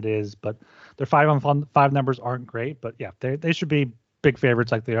or what it is, but their 5-on-5 numbers aren't great. But yeah, they should be big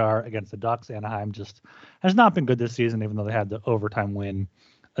favorites like they are against the Ducks. Anaheim just has not been good this season, even though they had the overtime win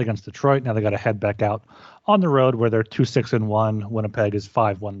against Detroit. Now they got to head back out on the road where they're 2-6-1. Winnipeg is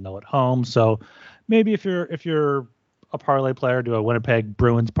 5-1-0 at home. So maybe if you're a parlay player, do a Winnipeg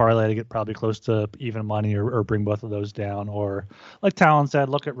Bruins parlay to get probably close to even money or bring both of those down. Or like Talon said,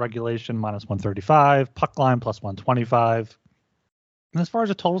 look at regulation minus 135, puck line plus 125. And as far as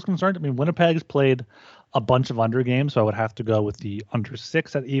the total is concerned, I mean, Winnipeg's played a bunch of under games, so I would have to go with the under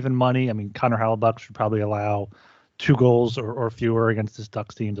 6 at even money. I mean, Connor Hellebuck should probably allow 2 goals or fewer against this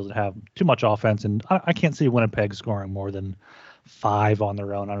Ducks team. Doesn't have too much offense, and I can't see Winnipeg scoring more than 5 on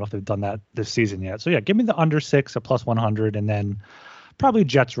their own. I don't know if they've done that this season yet. So yeah, give me the under 6 at plus 100, and then probably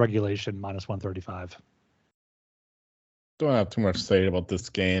Jets regulation minus 135. have too much to say about this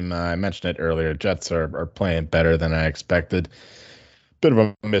game. I mentioned it earlier. Jets are playing better than I expected. Bit of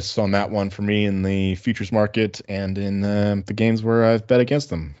a miss on that one for me in the futures market and in the games where I've bet against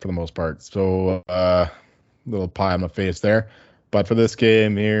them for the most part. So little pie on my face there. But for this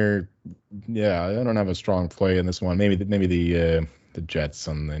game here, yeah, I don't have a strong play in this one. Maybe the Jets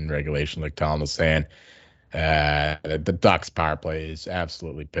in regulation, like Tom was saying. The Ducks power play is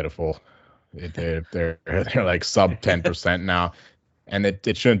absolutely pitiful. They're like sub 10% now, and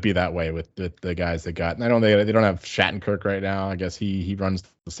it shouldn't be that way with the guys they got. And I don't they don't have Shattenkirk right now. I guess he runs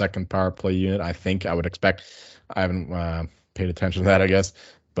the second power play unit. I would expect. I haven't paid attention to that, I guess,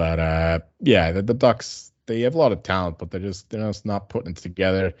 but yeah, the Ducks, they have a lot of talent, but they're just not putting it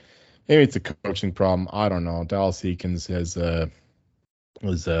together. Maybe it's a coaching problem. I don't know. Dallas Eakins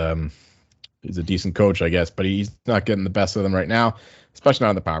he's a decent coach, I guess, but he's not getting the best of them right now, especially not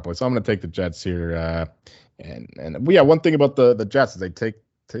on the power play. So I'm going to take the Jets here. One thing about the Jets is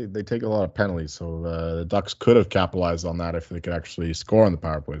they take a lot of penalties. So the Ducks could have capitalized on that if they could actually score on the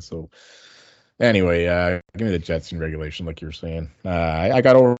power play. So anyway, give me the Jets in regulation, like you were saying. I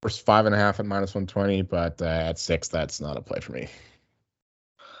got over 5.5 at -120, but at 6, that's not a play for me.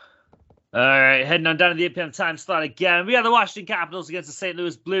 All right, heading on down to the 8 p.m. time slot again. We have the Washington Capitals against the St.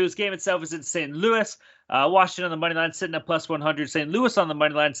 Louis Blues. Game itself is in St. Louis. Washington on the money line sitting at +100. St. Louis on the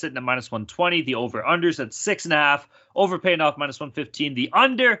money line sitting at -120. The over-unders at 6.5. Over paying off -115. The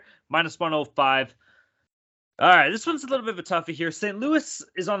under -105. All right, this one's a little bit of a toughie here. St. Louis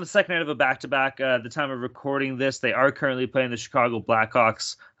is on the second night of a back-to-back at the time of recording this. They are currently playing the Chicago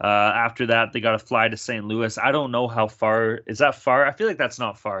Blackhawks. After that, they got to fly to St. Louis. I don't know how far. Is that far? I feel like that's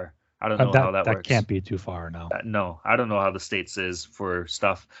not far. I don't know how that works. That can't be too far, no. No, I don't know how the States is for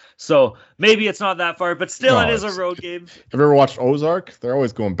stuff. So maybe it's not that far, but still it is a road game. Have you ever watched Ozark? They're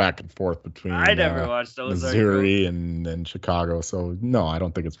always going back and forth between I never watched Ozark, Missouri and Chicago. So, no, I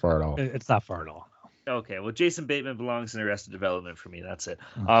don't think it's far at all. It's not far at all. Okay, well, Jason Bateman belongs in Arrested Development for me. That's it.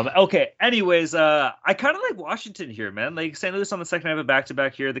 Okay, anyways, I kind of like Washington here, man. Like St. Louis on the second half of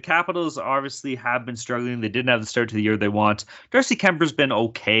back-to-back here. The Capitals obviously have been struggling. They didn't have the start to the year they want. Darcy Kemper's been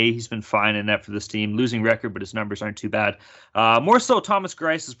okay. He's been fine in net for this team. Losing record, but his numbers aren't too bad. More so, Thomas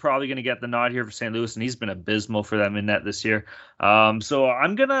Greiss is probably going to get the nod here for St. Louis, and he's been abysmal for them in net this year. So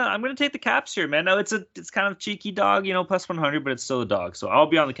I'm gonna take the Caps here, man. Now it's kind of cheeky dog, +100, but it's still a dog. So I'll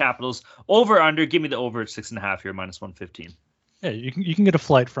be on the Capitals. Over under, give me the over at 6.5 here, -115. Yeah, you can get a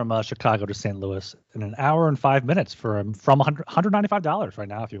flight from Chicago to St. Louis in an hour and 5 minutes from $195 right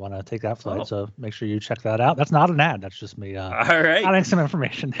now if you want to take that flight. So make sure you check that out. That's not an ad. That's just me all right, adding some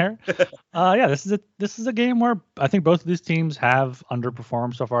information there. Yeah, this is a game where I think both of these teams have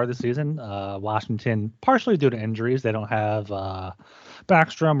underperformed so far this season. Washington, partially due to injuries. They don't have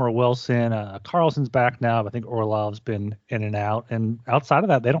Backstrom or Wilson. Carlson's back now. I think Orlov's been in and out. And outside of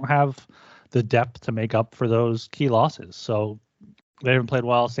that, they don't have the depth to make up for those key losses. So they haven't played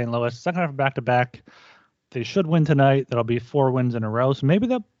well. St. Louis, second half of back-to-back. They should win tonight. That'll be 4 wins in a row. So maybe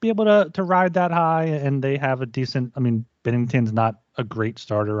they'll be able to ride that high, and they have a decent – I mean, Binnington's not a great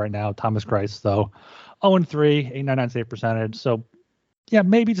starter right now. Thomas Greiss, though, 0-3, 899 save percentage. So, yeah,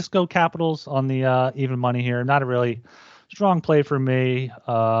 maybe just go Capitals on the even money here. Not a really strong play for me.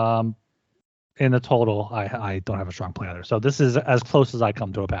 In the total, I don't have a strong play either. So this is as close as I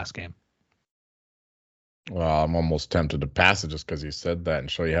come to a pass game. Well, I'm almost tempted to pass it just because you said that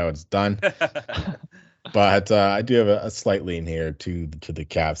and show you how it's done. But I do have a slight lean here to the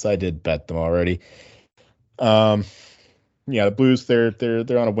Caps. I did bet them already. Yeah, the Blues, they're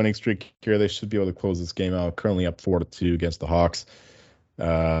on a winning streak here. They should be able to close this game out. Currently up 4-2 against the Hawks.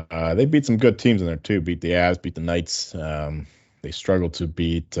 They beat some good teams in there too. Beat the Avs, beat the Knights. They struggled to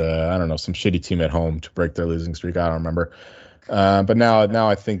beat some shitty team at home to break their losing streak. I don't remember. But now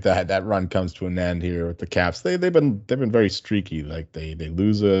I think that run comes to an end here with the Caps. They've been very streaky. Like they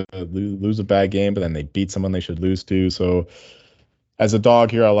lose a bad game, but then they beat someone they should lose to. So as a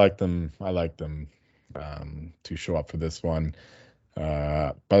dog here, I like them to show up for this one.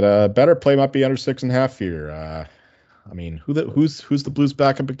 But a better play might be under 6.5 here. I mean, who's the Blues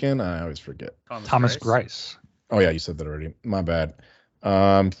backup again? I always forget. Thomas Greiss. Oh yeah, you said that already. My bad.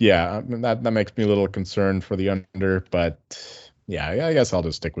 Yeah, that makes me a little concerned for the under, but yeah, I guess I'll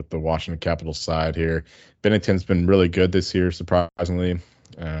just stick with the Washington Capitals side here. Binnington's been really good this year, surprisingly,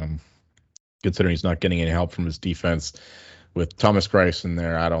 considering he's not getting any help from his defense. With Thomas Greiss in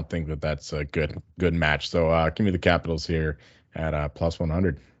there, I don't think that's a good match. So give me the Capitals here at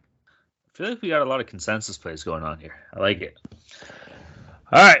 +100. I feel like we got a lot of consensus plays going on here. I like it.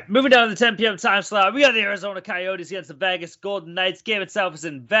 All right, moving down to the 10 p.m. time slot, we got the Arizona Coyotes against the Vegas Golden Knights. Game itself is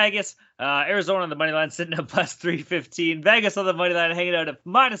in Vegas. Arizona on the money line sitting at plus 315. Vegas on the money line hanging out at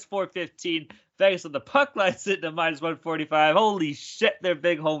minus 415. Vegas on the puck line sitting at minus 145. Holy shit, they're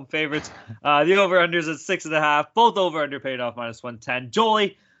big home favorites. The over-unders at 6.5. Both over-under paid off minus 110.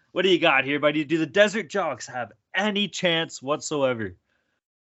 Jolie, what do you got here, buddy? Do the Desert Jocks have any chance whatsoever?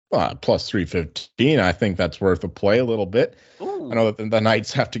 Plus 315. I think that's worth a play a little bit. Ooh. I know that the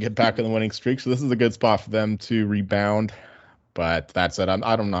Knights have to get back in the winning streak, so this is a good spot for them to rebound. But that said, I'm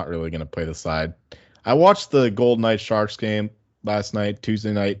not really going to play the side. I watched the Golden Knights Sharks game last night,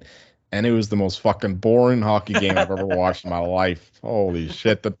 Tuesday night, and it was the most fucking boring hockey game I've ever watched in my life. Holy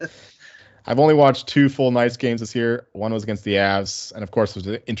shit. I've only watched 2 full Knights games this year. One was against the Avs, and of course, I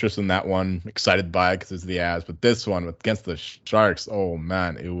was interested in that one, excited by it because it's the Avs. But this one against the Sharks, oh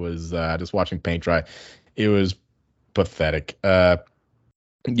man, it was just watching paint dry. It was pathetic.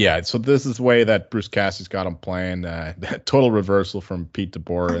 Yeah, so this is the way that Bruce Cassidy's got him playing. Total reversal from Pete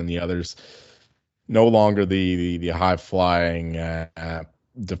DeBoer and the others. No longer the high flying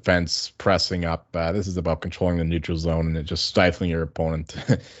defense pressing up. This is about controlling the neutral zone and just stifling your opponent.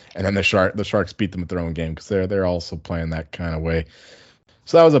 And then the Sharks beat them at their own game because they're also playing that kind of way.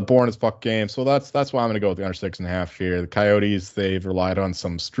 So that was a boring as fuck game. So that's why I'm going to go with the under 6.5 here. The Coyotes, they've relied on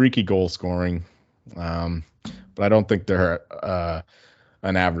some streaky goal scoring, but I don't think they're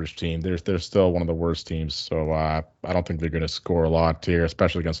an average team. They're still one of the worst teams. So I don't think they're going to score a lot here,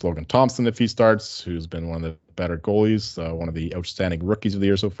 especially against Logan Thompson if he starts, who's been one of the better goalies, one of the outstanding rookies of the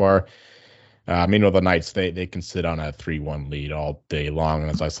year so far. Meanwhile, the Knights, they can sit on a 3-1 lead all day long.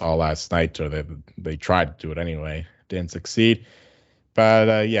 And as I saw last night, or they tried to do it anyway, didn't succeed.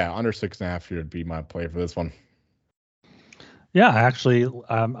 But yeah, under 6.5 here would be my play for this one. Yeah, actually,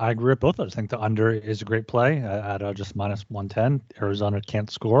 I agree with both of those. I think the under is a great play at just minus 110. Arizona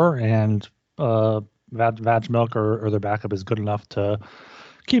can't score, and Vagmilk or their backup is good enough to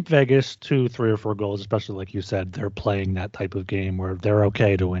keep Vegas to 3 or 4 goals, especially like you said, they're playing that type of game where they're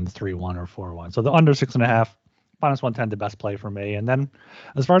okay to win 3-1 or 4-1. So the under 6.5, minus 110, the best play for me. And then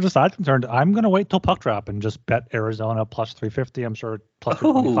as far as the side's concerned, I'm going to wait till puck drop and just bet Arizona plus 350. I'm sure plus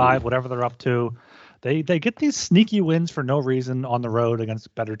 325, whatever they're up to. They get these sneaky wins for no reason on the road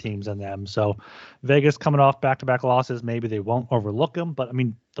against better teams than them. So Vegas coming off back-to-back losses, maybe they won't overlook them. But, I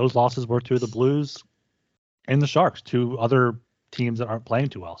mean, those losses were to the Blues and the Sharks, 2 other teams that aren't playing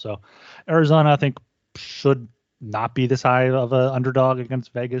too well. So Arizona, I think, should not be this high of an underdog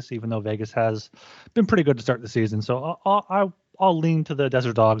against Vegas, even though Vegas has been pretty good to start the season. So I'll lean to the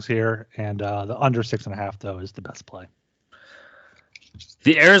Desert Dogs here, and the under 6.5, though, is the best play.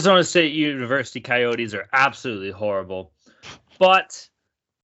 The Arizona State University Coyotes are absolutely horrible, but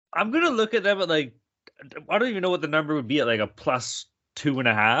I'm going to look at them at I don't even know what the number would be at a plus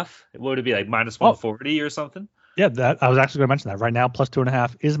 2.5. What would it be, minus 140 or something? Yeah, that I was actually going to mention that. Right now, plus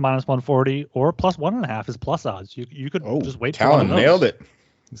 2.5 is minus 140, or plus 1.5 is plus odds. You could just wait for one of those. Nailed it.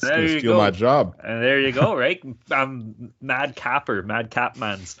 It's there you steal go. my job. And there you go, right? I'm Mad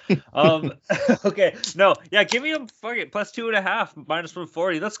Capmans. Okay, no, yeah, give me them plus 2.5, minus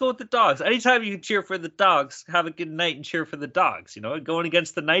 140. Let's go with the Dogs. Anytime you can cheer for the Dogs, have a good night and cheer for the Dogs. Going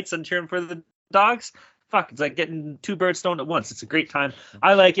against the Knights and cheering for the Dogs. Fuck, it's like getting 2 birds stoned at once. It's a great time.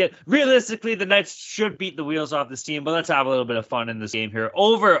 I like it. Realistically, the Knights should beat the wheels off this team, but let's have a little bit of fun in this game here.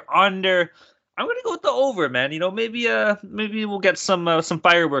 Over, under. I'm gonna go with the over, man. Maybe we'll get some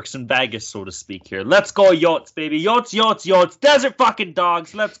fireworks in Vegas, so to speak. Here, let's go Yotes, baby. Yotes. Desert fucking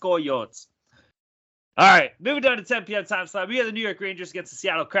Dogs. Let's go Yotes. All right, moving down to 10 p.m. time slot. We have the New York Rangers against the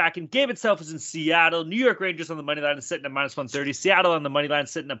Seattle Kraken. Game itself is in Seattle. New York Rangers on the money line is sitting at minus 130. Seattle on the money line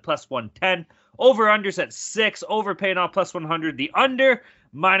sitting at plus 110. Over unders at 6. Over paying off plus 100. The under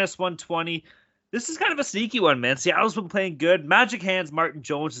minus 120. This is kind of a sneaky one, man. Seattle's been playing good. Magic Hands Martin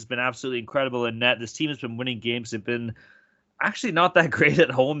Jones has been absolutely incredible in net. This team has been winning games. They've been actually not that great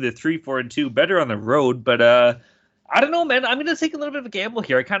at home. They're 3-4-2, better on the road. But I don't know, man. I'm going to take a little bit of a gamble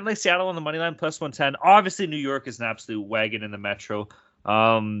here. I kind of like Seattle on the money line plus 110. Obviously, New York is an absolute wagon in the Metro.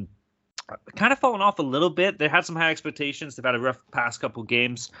 Kind of fallen off a little bit. They had some high expectations. They've had a rough past couple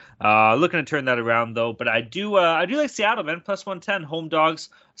games. Looking to turn that around though. But I do like Seattle, man. Plus 110 home dogs.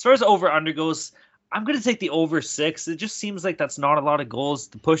 As far as over under goes, I'm going to take the over 6. It just seems like that's not a lot of goals.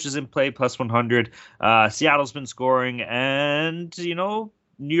 The push is in play plus 100. Seattle's been scoring, and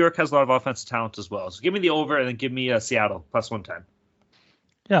New York has a lot of offensive talent as well. So give me the over, and then give me Seattle plus 110.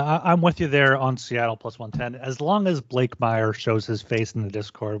 Yeah, I'm with you there on Seattle plus 110. As long as Blake Meyer shows his face in the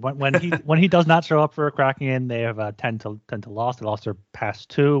Discord, when he does not show up for a Kraken, they have 10 to loss. They lost their past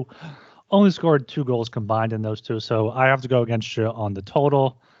 2. only scored 2 goals combined in those two, so I have to go against you on the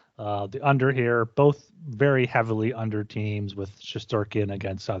total. The under here, both very heavily under teams with Shesterkin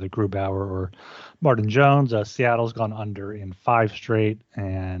against either Grubauer or Martin Jones. Seattle's gone under in 5 straight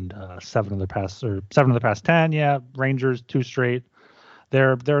and 7 of the past 10. Yeah, Rangers 2 straight.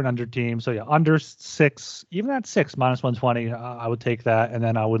 They're an under team, so yeah, under 6, even at 6 -120, I would take that, and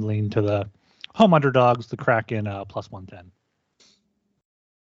then I would lean to the home underdogs, the Kraken +110.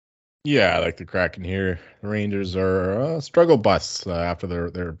 Yeah, I like the Kraken here. The Rangers are struggle bus after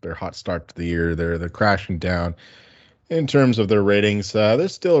their hot start to the year. They're crashing down in terms of their ratings. They're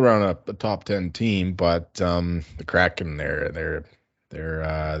still around a top 10 team, but the Kraken they're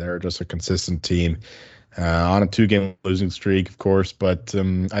just a consistent team on a 2-game losing streak, of course. But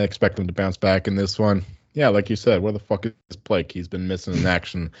I expect them to bounce back in this one. Yeah, like you said, where the fuck is Blake? He's been missing in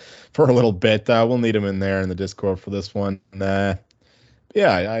action for a little bit. We'll need him in there in the Discord for this one.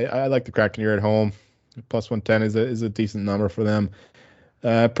 Yeah, I like the Kraken here at home. +110 is a decent number for them.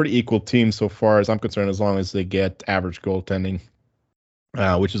 Pretty equal team so far as I'm concerned, as long as they get average goaltending,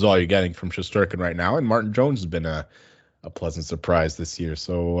 which is all you're getting from Shesterkin right now. And Martin Jones has been a pleasant surprise this year.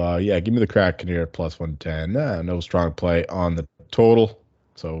 So, yeah, give me the Kraken here at +110. No strong play on the total.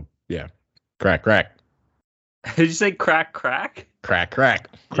 So, yeah, crack. Did you say crack? Crack. Is that crack.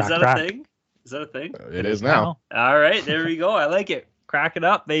 a thing? Is that a thing? It is now. All right, there we go. I like it. Crack it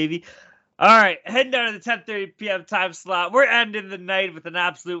up, baby. All right, heading down to the 10:30 p.m. time slot. We're ending the night with an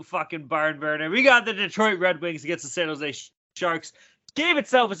absolute fucking barn burner. We got the Detroit Red Wings against the San Jose Sharks. Game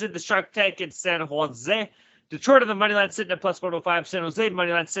itself is in the Shark Tank in San Jose. Detroit on the money line sitting at +105. San Jose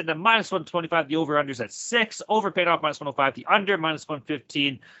money line sitting at -125. The over-under's at 6. Over paid off -105. The under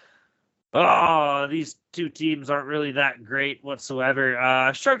 -115. Oh, these two teams aren't really that great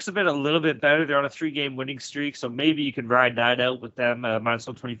whatsoever. Sharks have been a little bit better. They're on a 3-game winning streak, so maybe you can ride that out with them.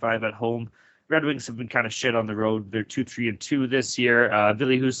 -125 at home. Red Wings have been kind of shit on the road. They're 2-3-2 this year.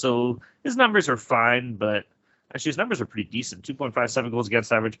 Ville Husso, his numbers are fine, but actually his numbers are pretty decent. 2.57 goals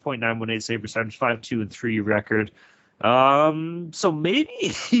against average, .918 save percentage, 5-2-3 record. So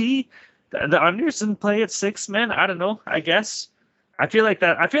maybe the unders in play at 6, man. I don't know. I guess. I feel like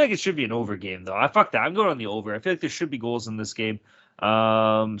it should be an over game, though. Fuck that. I'm going on the over. I feel like there should be goals in this game.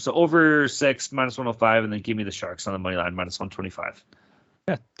 So over 6, -105, and then give me the Sharks on the money line, -125.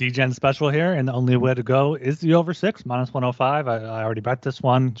 Yeah, DGen special here, and the only way to go is the over 6, -105. I already bet this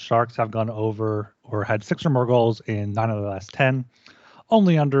one. Sharks have gone over or had 6 or more goals in 9 of the last 10.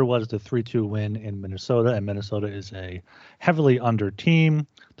 Only under was the 3-2 win in Minnesota, and Minnesota is a heavily under team.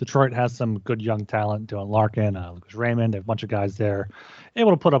 Detroit has some good young talent, Dylan Larkin, Lucas Raymond. They have a bunch of guys there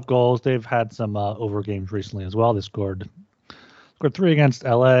able to put up goals. They've had some over games recently as well. They scored 3 against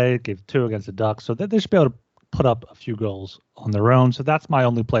LA, gave 2 against the Ducks, so they should be able to put up a few goals on their own. So that's my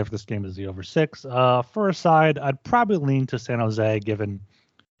only play for this game is the over 6. For a side, I'd probably lean to San Jose given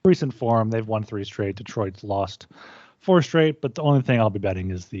recent form. They've won 3 straight. Detroit's lost 4 straight, but the only thing I'll be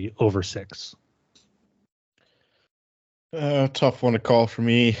betting is the over 6. Tough one to call for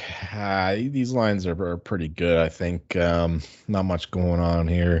me. These lines are pretty good, I think. Not much going on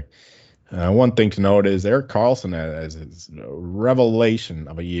here. One thing to note is Erik Karlsson has his revelation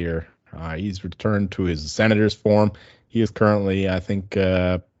of a year. He's returned to his Senators form. He is currently, I think,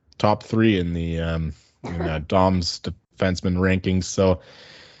 top 3 in the Dom's defenseman rankings. So,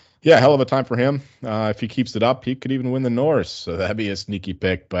 yeah, hell of a time for him. If he keeps it up, he could even win the Norris. So that'd be a sneaky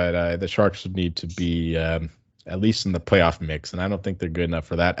pick. But the Sharks would need to be at least in the playoff mix, and I don't think they're good enough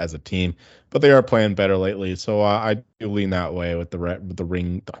for that as a team. But they are playing better lately, so I do lean that way with the Red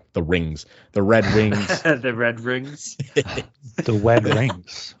Wings, the Red Rings, The Wed Rings.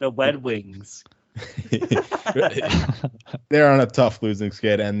 the Wed Wings. They're on a tough losing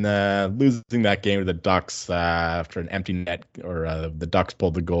skid, and losing that game to the Ducks after an empty net, or the Ducks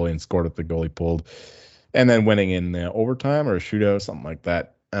pulled the goalie and scored with the goalie pulled, and then winning in overtime or a shootout, something like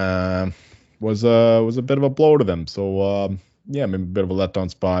that. Was a bit of a blow to them. So yeah, maybe a bit of a letdown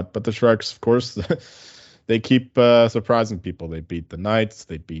spot. But the Sharks, of course, they keep surprising people. They beat the Knights.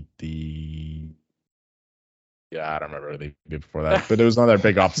 They beat the I don't remember what they did before that, but it was not that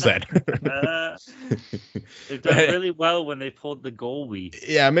big upset. They've done really well when they pulled the goalie.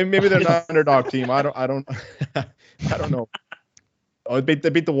 Yeah, maybe they're not an underdog team. I don't know. Oh, they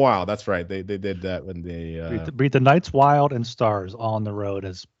beat the Wild. That's right. They did that when they beat the Knights, Wild, and Stars on the road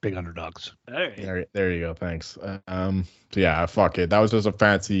as big underdogs. Right. There you go. Thanks. So yeah, fuck it. That was just a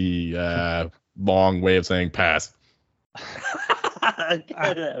fancy long way of saying pass. Get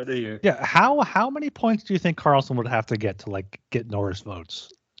out of here. Yeah. How many points do you think Karlsson would have to get to get Norris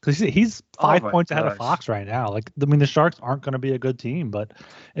votes? Because he's 5 points ahead of gosh. Fox right now. Like, I mean, the Sharks aren't going to be a good team, but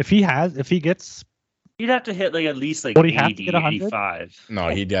if he gets, You'd have to hit like at least like Would he have to 80, get 100? 85. No,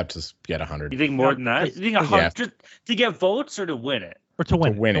 he'd have to get 100. You think more than that? You think 100 to get votes or to win it? or to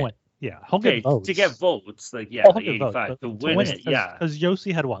win win it. it. Yeah, he'll Okay, get votes. to get votes, like Oh, he'll like get votes, 85. but To win it, yeah. Because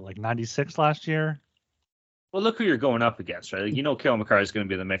Yossi had what, like 96 last year? Well, look who you're going up against, right? Like, you know, Cale Makar is going to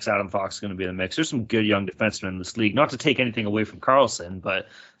be in the mix. Adam Fox is going to be in the mix. There's some good young defensemen in this league. Not to take anything away from Carlson, but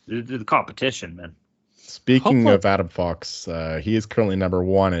the competition, man. Speaking of Adam Fox, he is currently number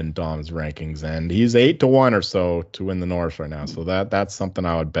 1 in Dom's rankings, and he's 8-1 or so to win the North right now. So that's something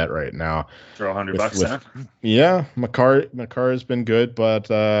I would bet right now. Throw $100 in it. Yeah, Makar has been good, but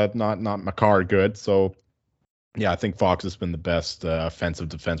not Makar good. So yeah, I think Fox has been the best offensive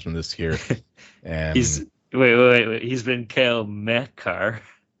defenseman this year. And wait. He's been Cale Makar.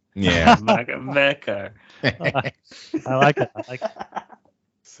 Yeah, Makar. I like it.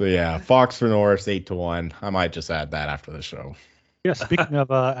 So yeah, Fox for Norris 8-1. I might just add that after the show. Yeah, speaking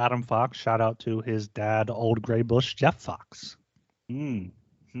of Adam Fox, shout out to his dad, old Gray Bush, Jeff Fox. I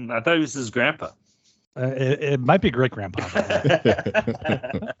thought he was his grandpa. It might be great grandpa.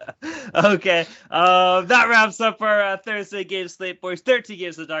 Okay. That wraps up our Thursday game slate, boys. 13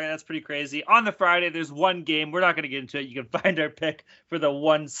 games of the dog. That's pretty crazy. On the Friday, there's one game. We're not going to get into it. You can find our pick for the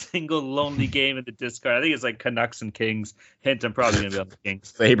one single lonely game in the Discord. I think it's like Canucks and Kings. Hint, I'm probably going to be on the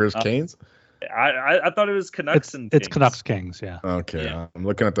Kings. Sabres Canes? I thought it was Canucks and Kings. It's Canucks Kings, yeah. Okay. Yeah. I'm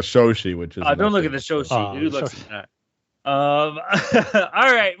looking at the show sheet, which is don't look at the show sheet. Who looks at that? All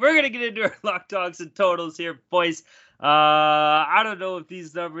right, we're gonna get into our lock dogs and totals here, boys. I don't know if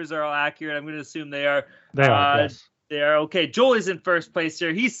these numbers are all accurate. I'm gonna assume they are. They are. Yes. They are. Okay, Joel's in first place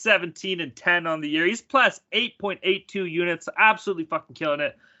here. He's 17-10 on the year. He's plus 8.82 units. Absolutely fucking killing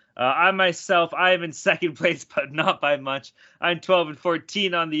it. I am in second place, but not by much. I'm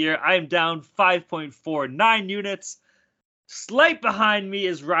 12-14 on the year. I am down 5.49 units. Slight behind me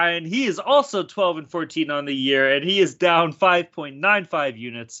is Ryan. He is also 12-14 on the year, and he is down 5.95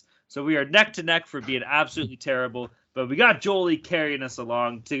 units. So we are neck to neck for being absolutely terrible. But we got Jolie carrying us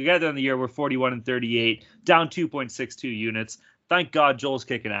along. Together on the year, we're 41-38, down 2.62 units. Thank God Joel's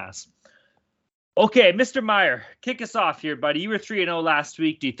kicking ass. Okay, Mr. Meyer, kick us off here, buddy. You were 3-0 last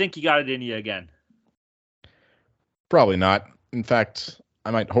week. Do you think you got it in you again? Probably not. In fact,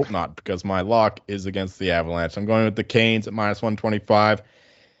 I might hope not, because my lock is against the Avalanche. I'm going with the Canes at minus 125.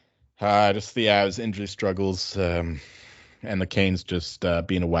 Just the Avs injury struggles, and the Canes just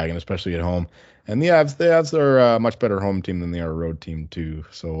being a wagon, especially at home. And the Avs are a much better home team than they are a road team too.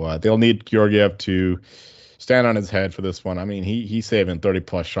 So they'll need Georgiev to stand on his head for this one. I mean, he's saving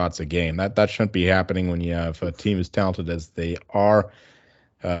 30+ shots a game. That shouldn't be happening when you have a team as talented as they are.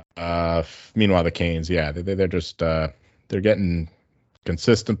 Meanwhile, the Canes, yeah, they're just they're getting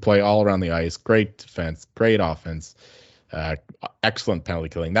consistent play all around the ice. Great defense, great offense, excellent penalty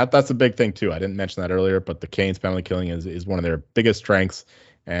killing. That's a big thing too. I didn't mention that earlier, but the Canes penalty killing is one of their biggest strengths.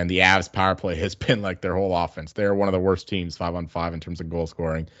 And the Avs power play has been like their whole offense. They're one of the worst teams 5-on-5 in terms of goal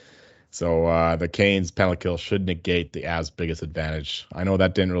scoring. So the Canes penalty kill should negate the Avs' biggest advantage. I know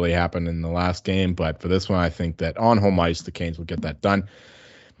that didn't really happen in the last game, but for this one, I think that on home ice, the Canes will get that done.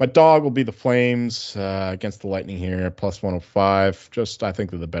 My dog will be the Flames against the Lightning here, plus 105. I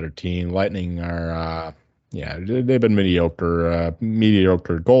think they're the better team. Lightning are, they've been mediocre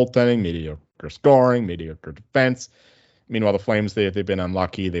goaltending, mediocre scoring, mediocre defense. Meanwhile, the Flames, they've been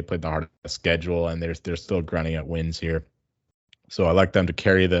unlucky. They played the hardest schedule, and they're still grinding out wins here. So I like them to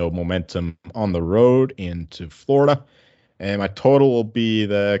carry the momentum on the road into Florida. And my total will be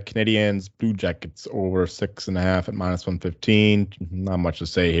the Canadiens Blue Jackets over 6.5 at minus 115. Not much to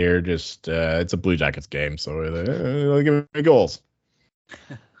say here. Just it's a Blue Jackets game, so they'll give me goals.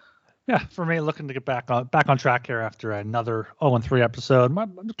 Yeah, for me, looking to get back on track here after another 0-3 episode.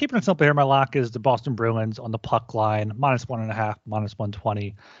 Keeping it simple here, my lock is the Boston Bruins on the puck line, minus 1.5, minus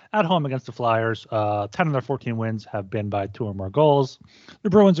 120 at home against the Flyers. 10 of their 14 wins have been by 2 or more goals.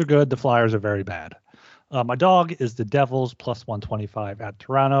 The Bruins are good. The Flyers are very bad. My dog is the Devils plus 125 at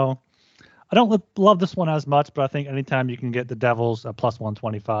Toronto. I don't love this one as much, but I think anytime you can get the Devils at plus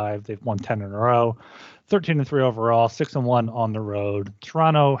 125, they've won 10 in a row, 13-3 overall, 6-1 on the road.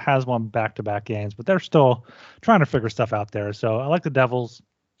 Toronto has won back-to-back games, but they're still trying to figure stuff out there. So I like the Devils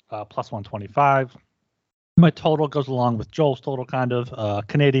plus 125. My total goes along with Joel's total, kind of.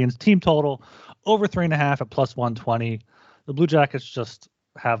 Canadiens team total over 3.5 at plus 120. The Blue Jackets just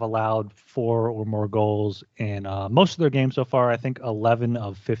have allowed 4 or more goals in most of their games so far. I think 11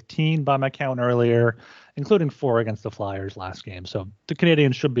 of 15 by my count earlier, including 4 against the Flyers last game. So the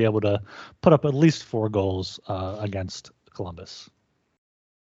Canadiens should be able to put up at least 4 goals against Columbus.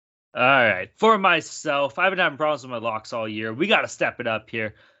 All right. For myself, I've been having problems with my locks all year. We got to step it up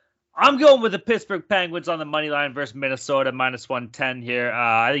here. I'm going with the Pittsburgh Penguins on the money line versus Minnesota, minus 110 here.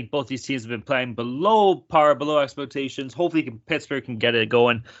 I think both these teams have been playing below par, below expectations. Hopefully Pittsburgh can get it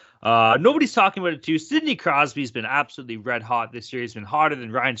going. Nobody's talking about it too. Sidney Crosby's been absolutely red hot this year. He's been hotter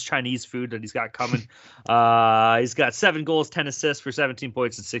than Ryan's Chinese food that he's got coming. He's got 7 goals, 10 assists for 17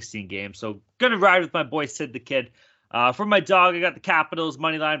 points in 16 games. So gonna ride with my boy Sid the Kid. For my dog, I got the Capitals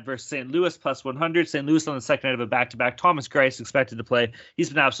money line versus St. Louis plus 100. St. Louis on the second night of a back-to-back. Thomas Greiss expected to play. He's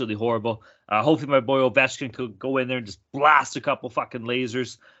been absolutely horrible. Hopefully my boy Ovechkin could go in there and just blast a couple fucking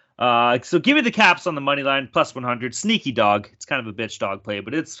lasers. So give me the Caps on the money line plus 100. Sneaky dog. It's kind of a bitch dog play,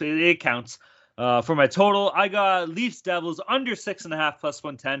 but it counts. For my total, I got Leafs Devils under 6.5 plus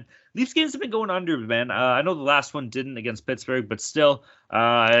 110. Leafs games have been going under, man. I know the last one didn't against Pittsburgh, but still,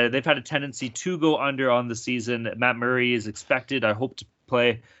 they've had a tendency to go under on the season. Matt Murray is expected, I hope, to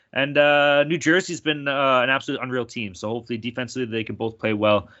play. And New Jersey's been an absolute unreal team. So hopefully defensively they can both play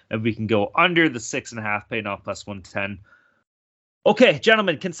well, and we can go under the 6.5, paying off plus 110. Okay,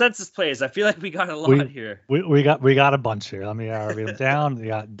 gentlemen, consensus plays. I feel like we got a lot here. We got a bunch here. Let me read them down. We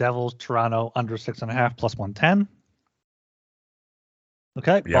got Devils, Toronto under 6.5 plus 110.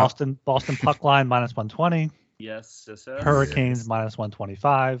 Okay, yeah. Boston puck line minus 120. Yes. Hurricanes minus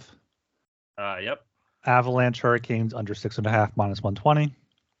 125. Yep. Avalanche Hurricanes under 6.5 minus 120.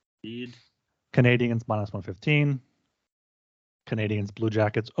 Indeed. Canadians minus 115. Canadians Blue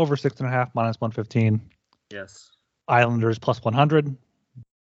Jackets over 6.5 minus 115. Yes. Islanders plus 100.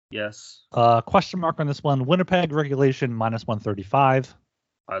 Yes. Question mark on this one. Winnipeg regulation minus 135.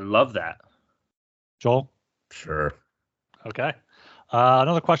 I love that. Joel? Sure. Okay.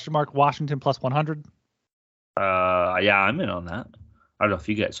 Another question mark. Washington plus 100. Yeah, I'm in on that. I don't know if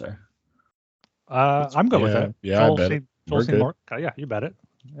you guys are. I'm good with it. Yeah, Joel, I bet it. We're good. Yeah, you bet it.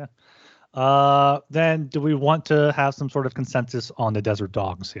 Yeah. Then do we want to have some sort of consensus on the Desert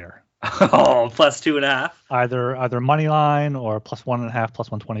Dogs here? Oh, plus 2.5. Either money line or plus 1.5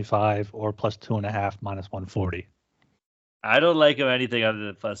 plus 125 or plus 2.5 minus 140. I don't like them anything other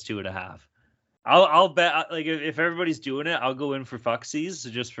than plus 2.5. I'll bet, like, if everybody's doing it, I'll go in for fucksies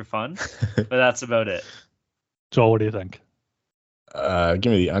just for fun, but that's about it. Joel, what do you think?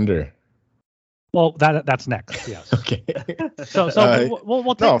 Give me the under. Well, that's next. Yes. Okay. So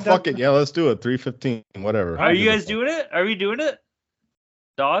we'll take. No, fuck it. Yeah, let's do it. 315, whatever. Are you guys doing it? Are we doing it?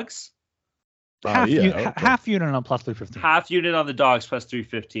 Dogs? Half unit on plus 315. Half unit on the dogs plus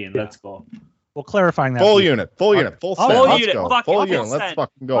 315. Let's go. Well, clarifying that. Full unit. Full set. Unit. Full unit. Let's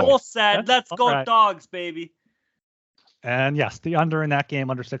fucking go. Full set. Let's go, right. Dogs, baby. And yes, the under in that game,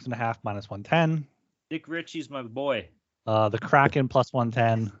 under 6.5 minus 110. Dick Ritchie's my boy. The Kraken plus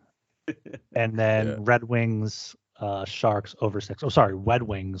 110. And then Red Wings, Sharks over 6. Oh, sorry, Red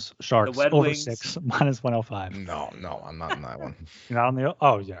Wings, Sharks over 6 minus 105. No, I'm not in that one. You're not on the.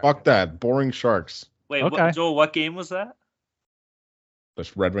 Oh, yeah. Fuck that. Boring Sharks. Wait, okay. Joel, what game was that? The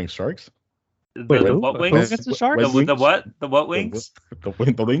Red Wings Sharks? The what wings? Who gets the Sharks? The what? The what wings?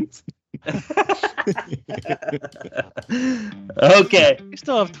 The wings? Okay. We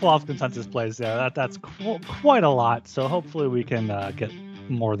still have 12 consensus plays there. That's quite a lot. So hopefully we can get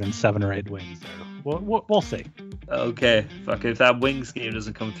more than 7 or 8 wins there. We'll see. Okay. Fuck, if that wings game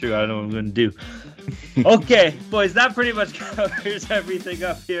doesn't come through, I don't know what I'm going to do. Okay, boys, that pretty much covers everything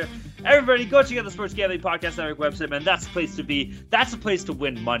up here. Everybody, go check out the Sports Gambling Podcast Network website, man. That's the place to be. That's the place to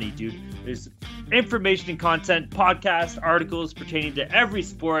win money, dude. There's information and content, podcasts, articles pertaining to every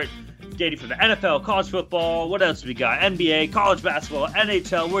sport, dating from the NFL, college football, what else we got? NBA, college basketball,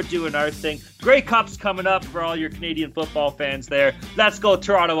 NHL. We're doing our thing. Grey Cup's coming up for all your Canadian football fans there. Let's go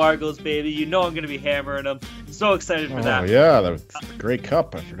Toronto Argos, baby. You know I'm going to be hammering them. So excited for that. Oh, yeah. The Grey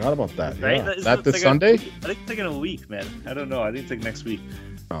Cup. I forgot about that. Right? Yeah. That this Sunday? I think it's like in a week, man. I don't know. I think it's like next week.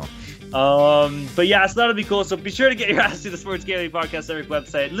 Oh. But yeah, so that'll be cool. So be sure to get your ass to the Sports Gambling Podcast Network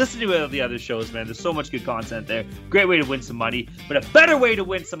website. Listen to all the other shows, man. There's so much good content there. Great way to win some money. But a better way to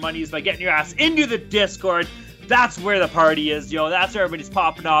win some money is by getting your ass into the Discord. That's where the party is, yo. That's where everybody's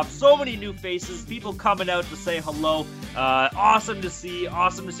popping off. So many new faces, people coming out to say hello. Awesome to see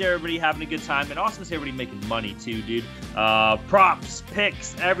everybody having a good time, and awesome to see everybody making money too, dude. Props,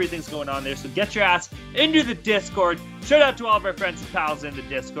 picks, everything's going on there. So get your ass into the Discord. Shout out to all of our friends and pals in the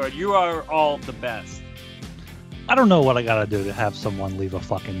Discord. You are all the best. I don't know what I gotta do to have someone leave a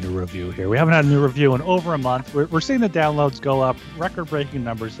fucking new review here. We haven't had a new review in over a month. We're seeing the downloads go up, record-breaking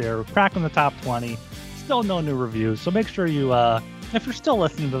numbers here. We're cracking the top 20. Still no new reviews, so make sure you, if you're still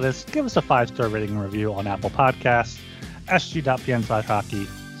listening to this, give us a 5-star rating and review on Apple Podcasts, sg.pn/hockey,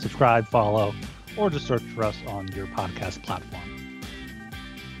 subscribe, follow, or just search for us on your podcast platform.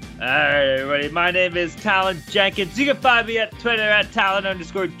 right, everybody. My name is Talon Jenkins. You can find me at Twitter at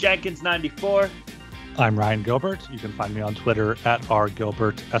Talon_Jenkins94. I'm Ryan Gilbert. You can find me on Twitter at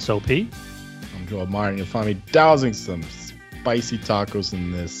rgilbertsop. I'm Joel Martin. You'll find me dousing some spicy tacos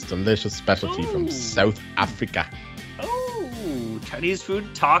in this delicious specialty from South Africa. Oh, Chinese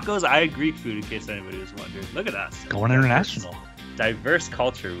food, tacos. I had Greek food, in case anybody was wondering. Look at us. Going international. Diverse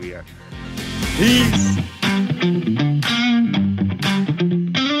culture we are. Peace.